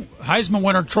Heisman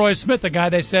winner Troy Smith, the guy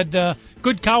they said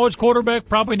good college quarterback,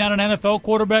 probably not an NFL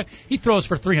quarterback. He throws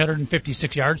for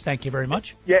 356 yards. Thank you very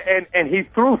much. Yeah, and he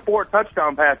threw 4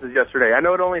 touchdown passes yesterday. I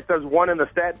know it only says 1 in the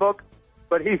stat book,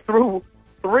 but he threw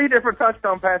 3 different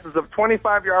touchdown passes of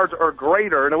 25 yards or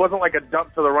greater, and it wasn't like a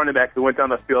dump to the running back who went down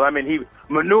the field. I mean, he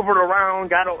maneuvered around,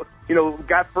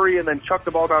 got free, and then chucked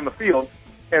the ball down the field,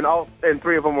 and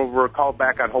 3 of them were called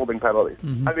back on holding penalties.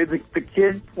 Mm-hmm. I mean, the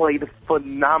kid played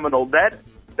phenomenal.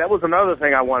 That was another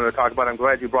thing I wanted to talk about. I'm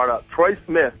glad you brought up. Troy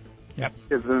Smith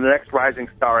is the next rising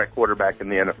star at quarterback in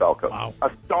the NFL, Coach. Wow.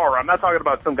 A star. I'm not talking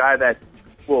about some guy that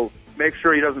will make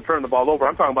sure he doesn't turn the ball over.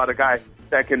 I'm talking about a guy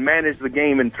that can manage the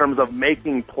game in terms of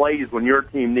making plays when your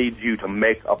team needs you to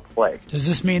make a play. Does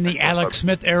this mean the Alex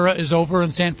Smith era is over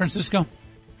in San Francisco?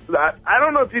 I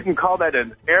don't know if you can call that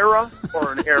an era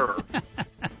or an error.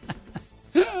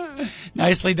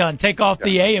 Nicely done. Take off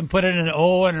the A and put it in an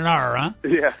O and an R, huh?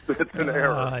 Yes, it's an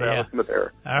error. Yeah. Smith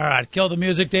error. All right. Kill the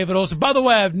music, David Olson. By the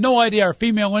way, I have no idea. Our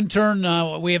female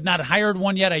intern, we have not hired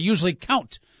one yet. I usually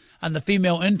count on the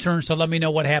female intern, so let me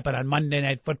know what happened on Monday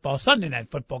Night Football, Sunday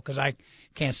Night Football, because I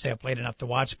can't stay up late enough to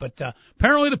watch. But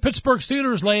apparently the Pittsburgh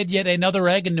Steelers laid yet another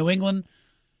egg, and New England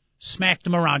smacked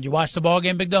them around. You watched the ball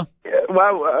game, Big Dog? Yeah,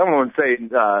 well, I won't say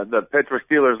the Pittsburgh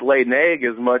Steelers laid an egg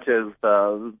as much as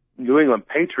New England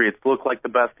Patriots look like the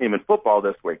best team in football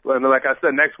this week. And like I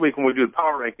said, next week when we do the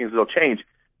power rankings, it'll change.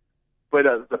 But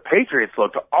the Patriots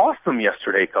looked awesome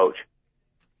yesterday, Coach.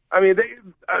 I mean,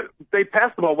 they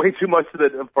passed the ball way too much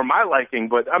for my liking,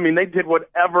 but, I mean, they did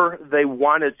whatever they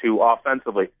wanted to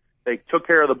offensively. They took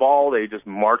care of the ball. They just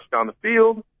marched down the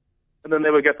field, and then they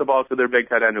would get the ball to their big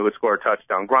tight end who would score a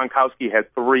touchdown. Gronkowski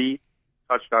had 3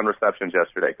 touchdown receptions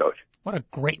yesterday, Coach. What a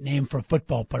great name for a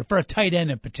football player, for a tight end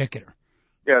in particular.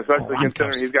 Yeah, especially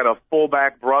considering he's got a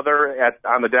fullback brother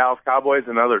on the Dallas Cowboys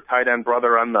and another tight end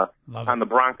brother on the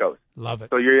Broncos. Love it.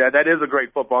 So that is a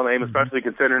great football name, especially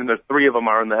considering there's 3 of them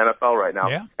are in the NFL right now.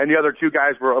 Yeah. And the other 2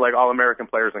 guys were like All-American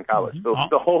players in college. So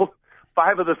the whole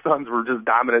 5 of the Suns were just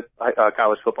dominant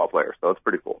college football players. So it's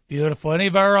pretty cool. Beautiful. Any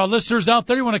of our listeners out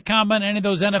there, you want to comment on any of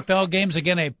those NFL games?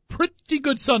 Again, a pretty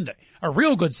good Sunday. A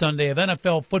real good Sunday of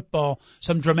NFL football.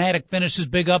 Some dramatic finishes,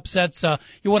 big upsets.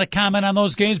 You want to comment on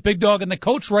those games? Big Dog and the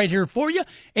coach right here for you.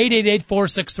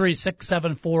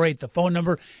 888-463-6748, the phone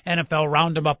number. NFL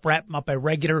Round 'em Up, Wrap 'em Up, a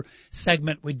regular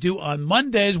segment we do on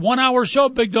Mondays. 1 hour show.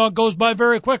 Big Dog goes by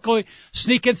very quickly.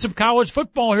 Sneak in some college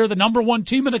football here. The number 1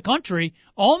 team in the country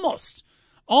almost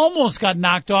got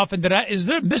knocked off. And is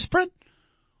there a misprint?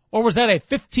 Or was that a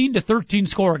 15-13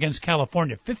 score against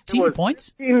California? 15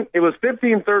 points? It was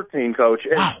 15-13, Coach.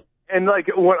 And, wow. And like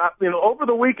over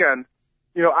the weekend,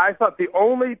 I thought the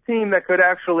only team that could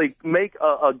actually make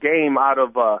a game out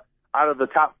of the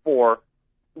top 4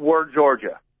 were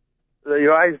Georgia.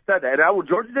 I said that. And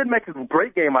Georgia did make a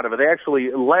great game out of it. They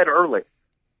actually led early,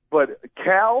 but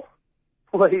Cal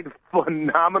played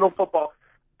phenomenal football.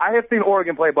 I have seen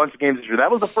Oregon play a bunch of games this year. That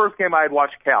was the first game I had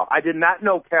watched Cal. I did not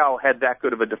know Cal had that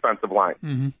good of a defensive line.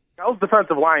 Mm-hmm. Cal's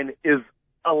defensive line is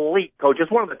elite, Coach.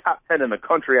 It's one of the top 10 in the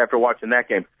country after watching that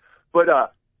game. But,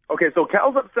 so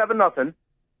Cal's up 7-0.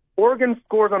 Oregon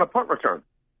scores on a punt return.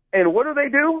 And what do?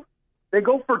 They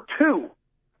go for 2.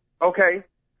 Okay?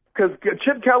 Because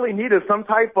Chip Kelly needed some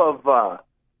type of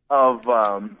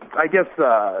momentum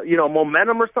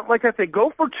or something like that. They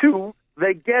go for 2.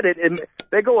 They get it, and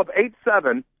they go up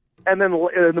 8-7, and then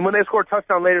when they score a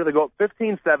touchdown later, they go up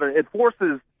 15-7. It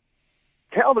forces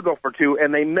Cal to go for 2,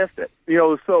 and they miss it.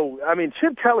 So, I mean,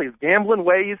 Chip Kelly's gambling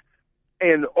ways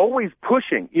and always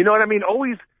pushing. You know what I mean?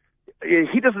 Always,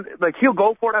 he doesn't, he'll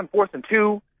go for it on 4th and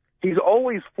 2. He's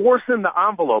always forcing the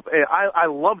envelope. And I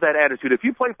love that attitude. If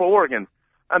you play for Oregon,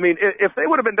 I mean, if they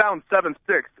would have been down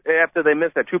 7-6 after they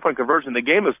missed that 2-point conversion, the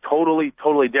game is totally,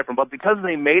 totally different. But because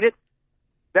they made it,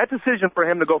 that decision for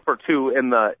him to go for 2 in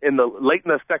the late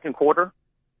in the second quarter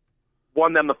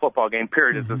won them the football game,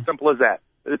 period. It's as simple as that.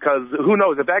 Because who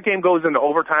knows, if that game goes into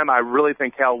overtime, I really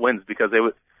think Cal wins because they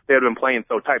had been playing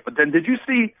so tight. But then did you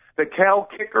see the Cal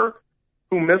kicker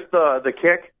who missed the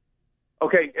kick?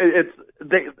 Okay,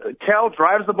 Cal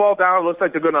drives the ball down. It looks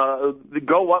like they're going to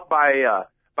go up by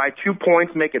 2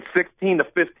 points, make it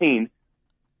 16-15.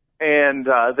 And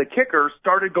the kicker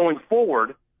started going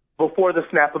forward before the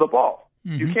snap of the ball.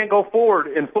 Mm-hmm. You can't go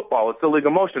forward in football. It's illegal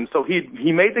motion. So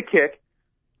he made the kick.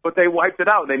 but they wiped it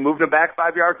out. They moved him back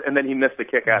 5 yards, and then he missed the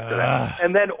kick after that.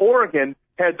 And then Oregon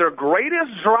had their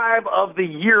greatest drive of the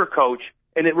year, Coach,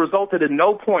 and it resulted in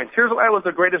no points. Here's why it was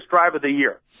the greatest drive of the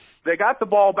year. They got the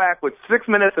ball back with 6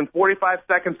 minutes and 45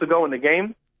 seconds to go in the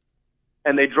game,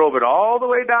 and they drove it all the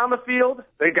way down the field.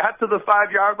 They got to the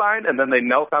 5-yard line, and then they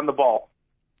knelt on the ball.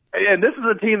 And this is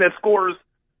a team that scores,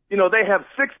 you know, they have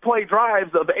 6-play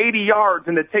drives of 80 yards,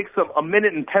 and it takes them a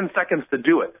minute and 10 seconds to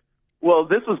do it. Well,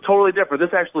 this was totally different.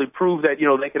 This actually proved that, you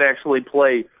know, they could actually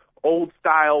play old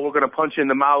style. We're going to punch you in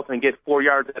the mouth and get 4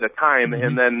 yards at a time,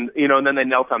 and then, you know, and then they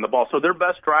knelt on the ball. So their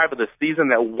best drive of the season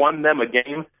that won them a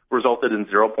game resulted in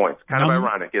 0 points. Kind of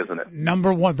ironic, isn't it?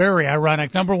 Number one, very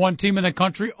ironic. Number one team in the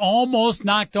country, almost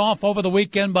knocked off over the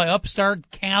weekend by upstart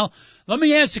Cal. Let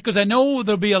me ask you, because I know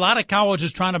there'll be a lot of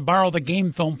colleges trying to borrow the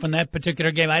game film from that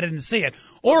particular game. I didn't see it.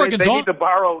 Oregon's they need to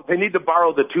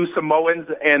borrow the two Samoans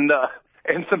and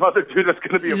some other dude that's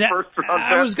going to be a first-round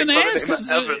I was going to ask, because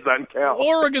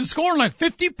Oregon scoring like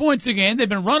 50 points a game. They've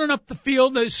been running up the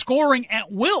field. They're scoring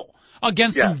at will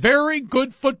against some very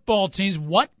good football teams.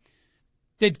 What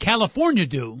did California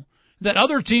do that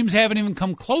other teams haven't even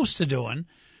come close to doing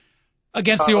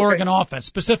against the Oregon offense?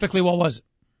 Specifically, what was it?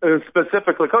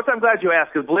 Specifically, Coach, I'm glad you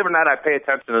asked, because believe it or not, I pay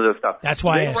attention to this stuff. That's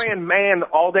why they ran man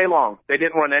all day long. They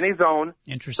didn't run any zone.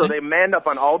 Interesting. So they manned up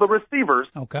on all the receivers.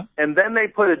 Okay. And then they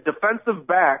put a defensive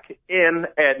back in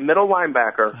at middle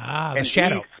linebacker. The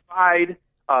shadow. He spied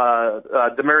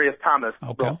Demaryius Thomas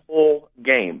the whole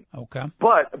game. Okay.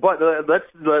 But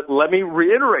let me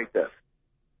reiterate this.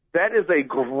 That is a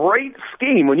great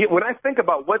scheme. When I think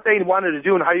about what they wanted to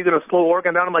do and how you're going to slow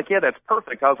Oregon down, I'm like, yeah, that's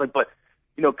perfect. I was like, but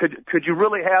you know, could you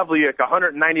really have like a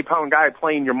 190-pound guy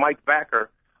playing your Mike backer?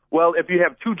 Well, if you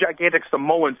have two gigantic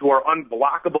Samoans who are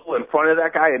unblockable in front of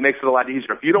that guy, it makes it a lot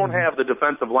easier. If you don't have the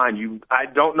defensive line, I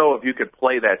don't know if you could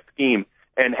play that scheme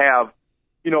and have,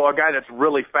 you know, a guy that's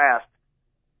really fast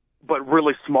but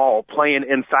really small playing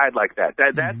inside like that.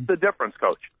 That's the difference,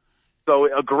 Coach. So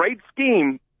a great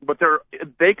scheme, but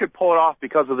they could pull it off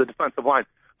because of the defensive line.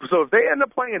 So if they end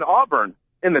up playing Auburn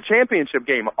in the championship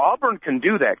game, Auburn can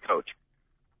do that, Coach.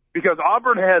 Because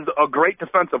Auburn has a great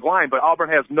defensive line, but Auburn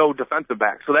has no defensive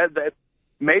back. So that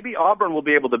maybe Auburn will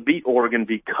be able to beat Oregon,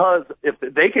 because if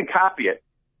they can copy it,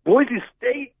 Boise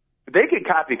State, they can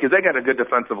copy because they got a good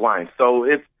defensive line. So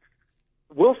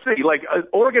we'll see. Like,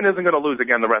 Oregon isn't going to lose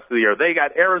again the rest of the year. They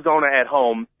got Arizona at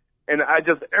home, and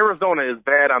Arizona is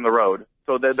bad on the road,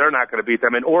 so they're not going to beat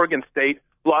them. And Oregon State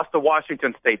lost to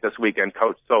Washington State this weekend,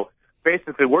 Coach. So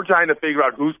basically, we're trying to figure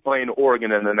out who's playing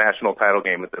Oregon in the national title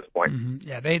game at this point. Mm-hmm.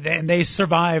 Yeah, they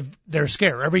survive their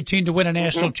scare. Every team to win a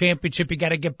national championship, you got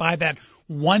to get by that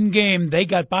one game. They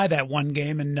got by that one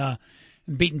game and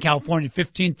beaten California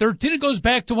 15-13. It goes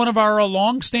back to one of our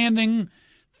long-standing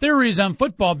theories on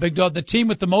football, Big Dog. The team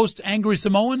with the most angry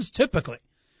Samoans typically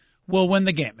will win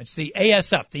the game. It's the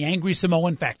ASF, the angry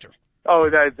Samoan factor. Oh,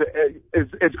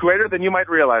 it's greater than you might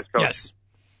realize, Coach. Yes.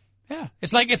 Yeah,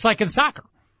 it's like in soccer.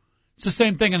 It's the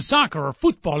same thing in soccer or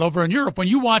football over in Europe. When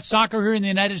you watch soccer here in the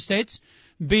United States,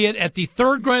 be it at the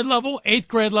 3rd grade level, 8th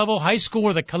grade level, high school,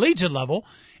 or the collegiate level,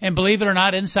 and believe it or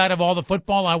not, inside of all the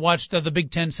football, I watched the Big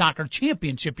Ten soccer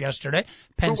championship yesterday.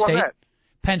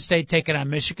 Penn State taking on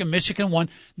Michigan. Michigan won.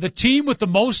 The team with the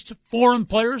most foreign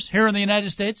players here in the United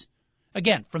States,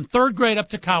 again, from 3rd grade up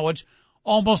to college,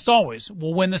 almost always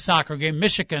will win the soccer game.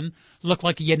 Michigan looked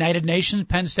like a United Nations.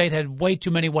 Penn State had way too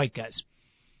many white guys.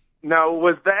 Now,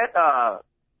 was that,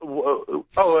 it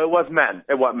was men.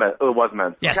 It was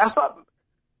men. Yes. I thought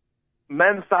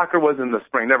men's soccer was in the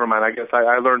spring. Never mind. I guess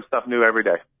I learn stuff new every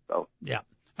day. So. Yeah.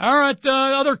 All right,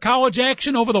 other college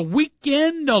action over the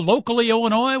weekend, locally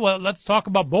Illinois. Well, let's talk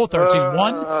about both our teams.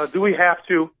 One. Do we have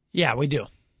to? Yeah, we do.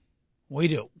 We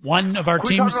do. One of our Can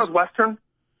teams. We talk Northwestern?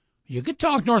 You could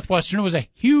talk Northwestern. It was a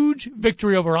huge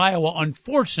victory over Iowa.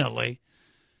 Unfortunately,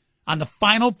 on the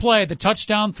final play, the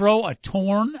touchdown throw, a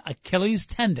torn Achilles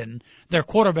tendon. Their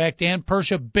quarterback, Dan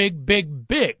Persha, big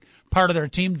part of their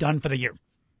team done for the year.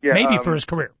 Yeah, maybe for his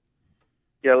career.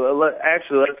 Yeah,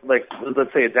 actually,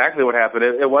 let's say exactly what happened.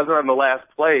 It wasn't on the last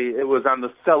play. It was on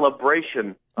the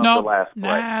celebration of the last play.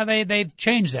 Nah, they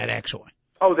changed that, actually.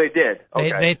 Oh, they did?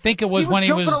 Okay. They think it was when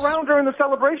he was jumping around during the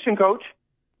celebration, Coach.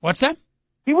 What's that?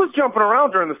 He was jumping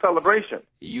around during the celebration.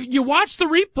 You watch the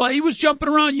replay. He was jumping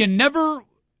around.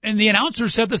 And the announcer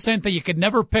said the same thing. You could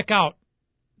never pick out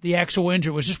the actual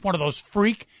injury. It was just one of those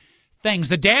freak things.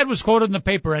 The dad was quoted in the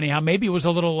paper anyhow. Maybe it was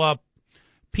a little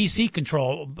PC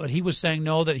control, but he was saying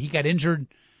no, that he got injured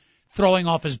throwing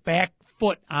off his back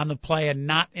foot on the play and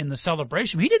not in the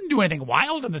celebration. He didn't do anything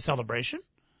wild in the celebration.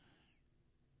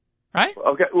 right?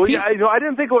 Okay. Well, I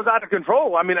didn't think it was out of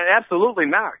control. I mean, absolutely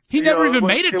not. He never even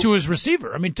made it to his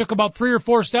receiver. I mean, took about 3 or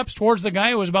 4 steps towards the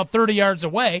guy who was about 30 yards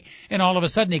away, and all of a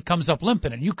sudden he comes up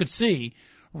limping. And you could see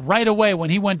right away when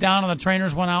he went down and the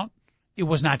trainers went out, it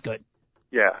was not good.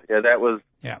 Yeah, that was.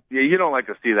 Yeah, you don't like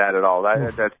to see that at all.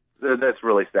 That's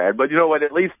really sad. But you know what?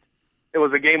 At least it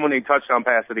was a game-winning touchdown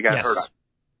pass that he got hurt on.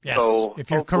 Yes. So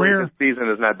if your career season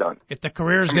is not done. If the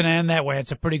career is going to end that way,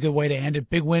 it's a pretty good way to end it.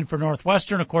 Big win for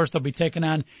Northwestern. Of course, they'll be taking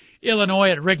on Illinois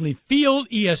at Wrigley Field.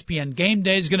 ESPN Game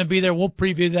Day is going to be there. We'll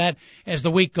preview that as the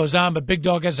week goes on. But Big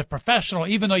Dog, as a professional,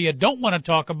 even though you don't want to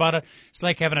talk about it, it's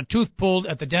like having a tooth pulled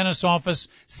at the dentist's office.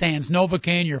 Sans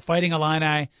Novocaine, you're fighting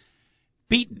Illini,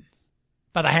 beaten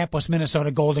by the hapless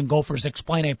Minnesota Golden Gophers.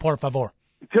 Explain, por favor.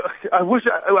 I wish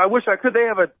I could. They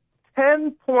have a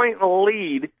 10-point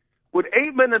lead with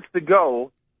 8 minutes to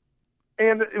go,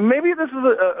 and maybe this is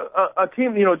a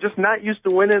team, just not used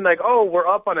to winning. Like, we're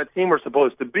up on a team we're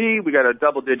supposed to be. We got a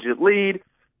double-digit lead.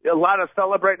 A lot of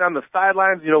celebrating on the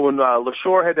sidelines. When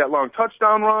LaShore had that long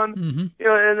touchdown run. Mm-hmm.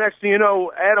 And next thing you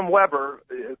know, Adam Weber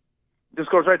just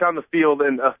goes right down the field,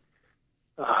 and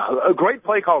a great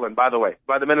play calling, by the way,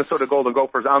 by the Minnesota Golden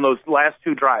Gophers on those last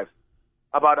 2 drives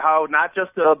about how not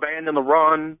just to abandon the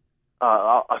run.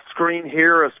 A screen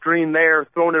here, a screen there,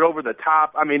 throwing it over the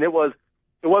top. I mean, it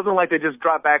wasn't like they just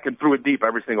dropped back and threw it deep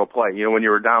every single play. When you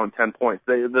were down 10 points,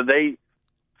 they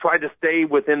tried to stay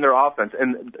within their offense,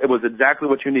 and it was exactly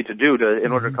what you need to do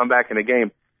in order to come back in a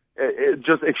game. It's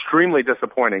just extremely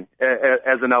disappointing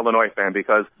as an Illinois fan,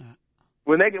 because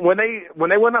when they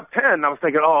went up 10, I was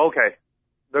thinking, okay,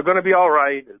 they're going to be all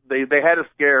right. They had a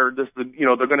scare.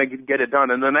 They're going to get it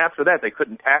done. And then after that, they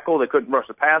couldn't tackle, they couldn't rush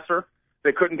the passer.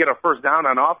 They couldn't get a first down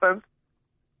on offense.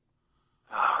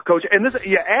 Coach, and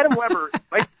Adam Weber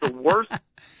might be the worst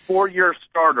 4-year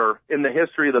starter in the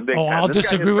history of the Big Ten. I'll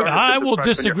disagree with. I will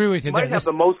disagree with you. He might have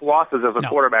the most losses as a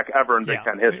quarterback ever in Big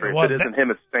Ten history. If it isn't him,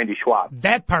 it's Sandy Schwab.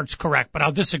 That part's correct, but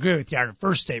I'll disagree with you on the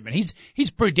first statement. He's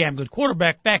a pretty damn good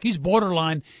quarterback. In fact, he's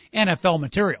borderline NFL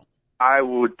material. I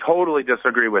would totally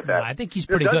disagree with that. No, I think he's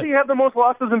pretty good. Does he have the most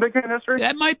losses in Big Ten history?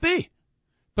 That might be.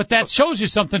 But that shows you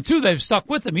something, too. They've stuck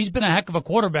with him. He's been a heck of a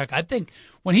quarterback. I think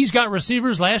when he's got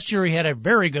receivers, last year he had a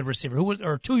very good receiver.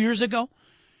 Or 2 years ago?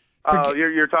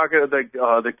 You're talking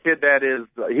the kid that is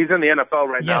he's in the NFL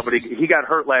right now, but he got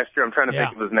hurt last year. I'm trying to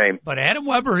think of his name. But Adam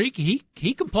Weber, he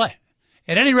can play.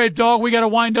 At any rate, Dog, we got to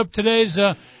wind up today's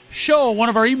show. One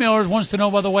of our emailers wants to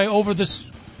know, by the way, over this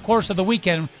course of the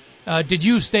weekend, did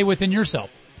you stay within yourself?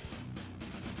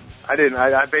 I didn't.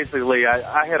 I basically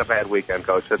had a bad weekend,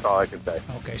 Coach. That's all I can say.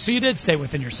 Okay, so you did stay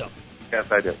within yourself. Yes,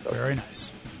 I did. Coach. Very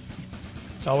nice.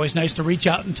 It's always nice to reach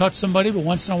out and touch somebody, but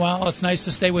once in a while, it's nice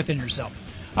to stay within yourself.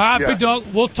 All right, Big Dog,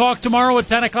 we'll talk tomorrow at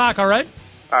 10 o'clock, all right?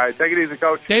 All right, take it easy,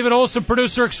 Coach. David Olson,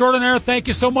 producer extraordinaire, thank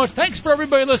you so much. Thanks for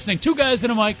everybody listening. 2 Guys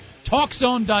and a Mic,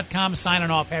 TalkZone.com,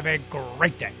 signing off. Have a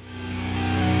great day.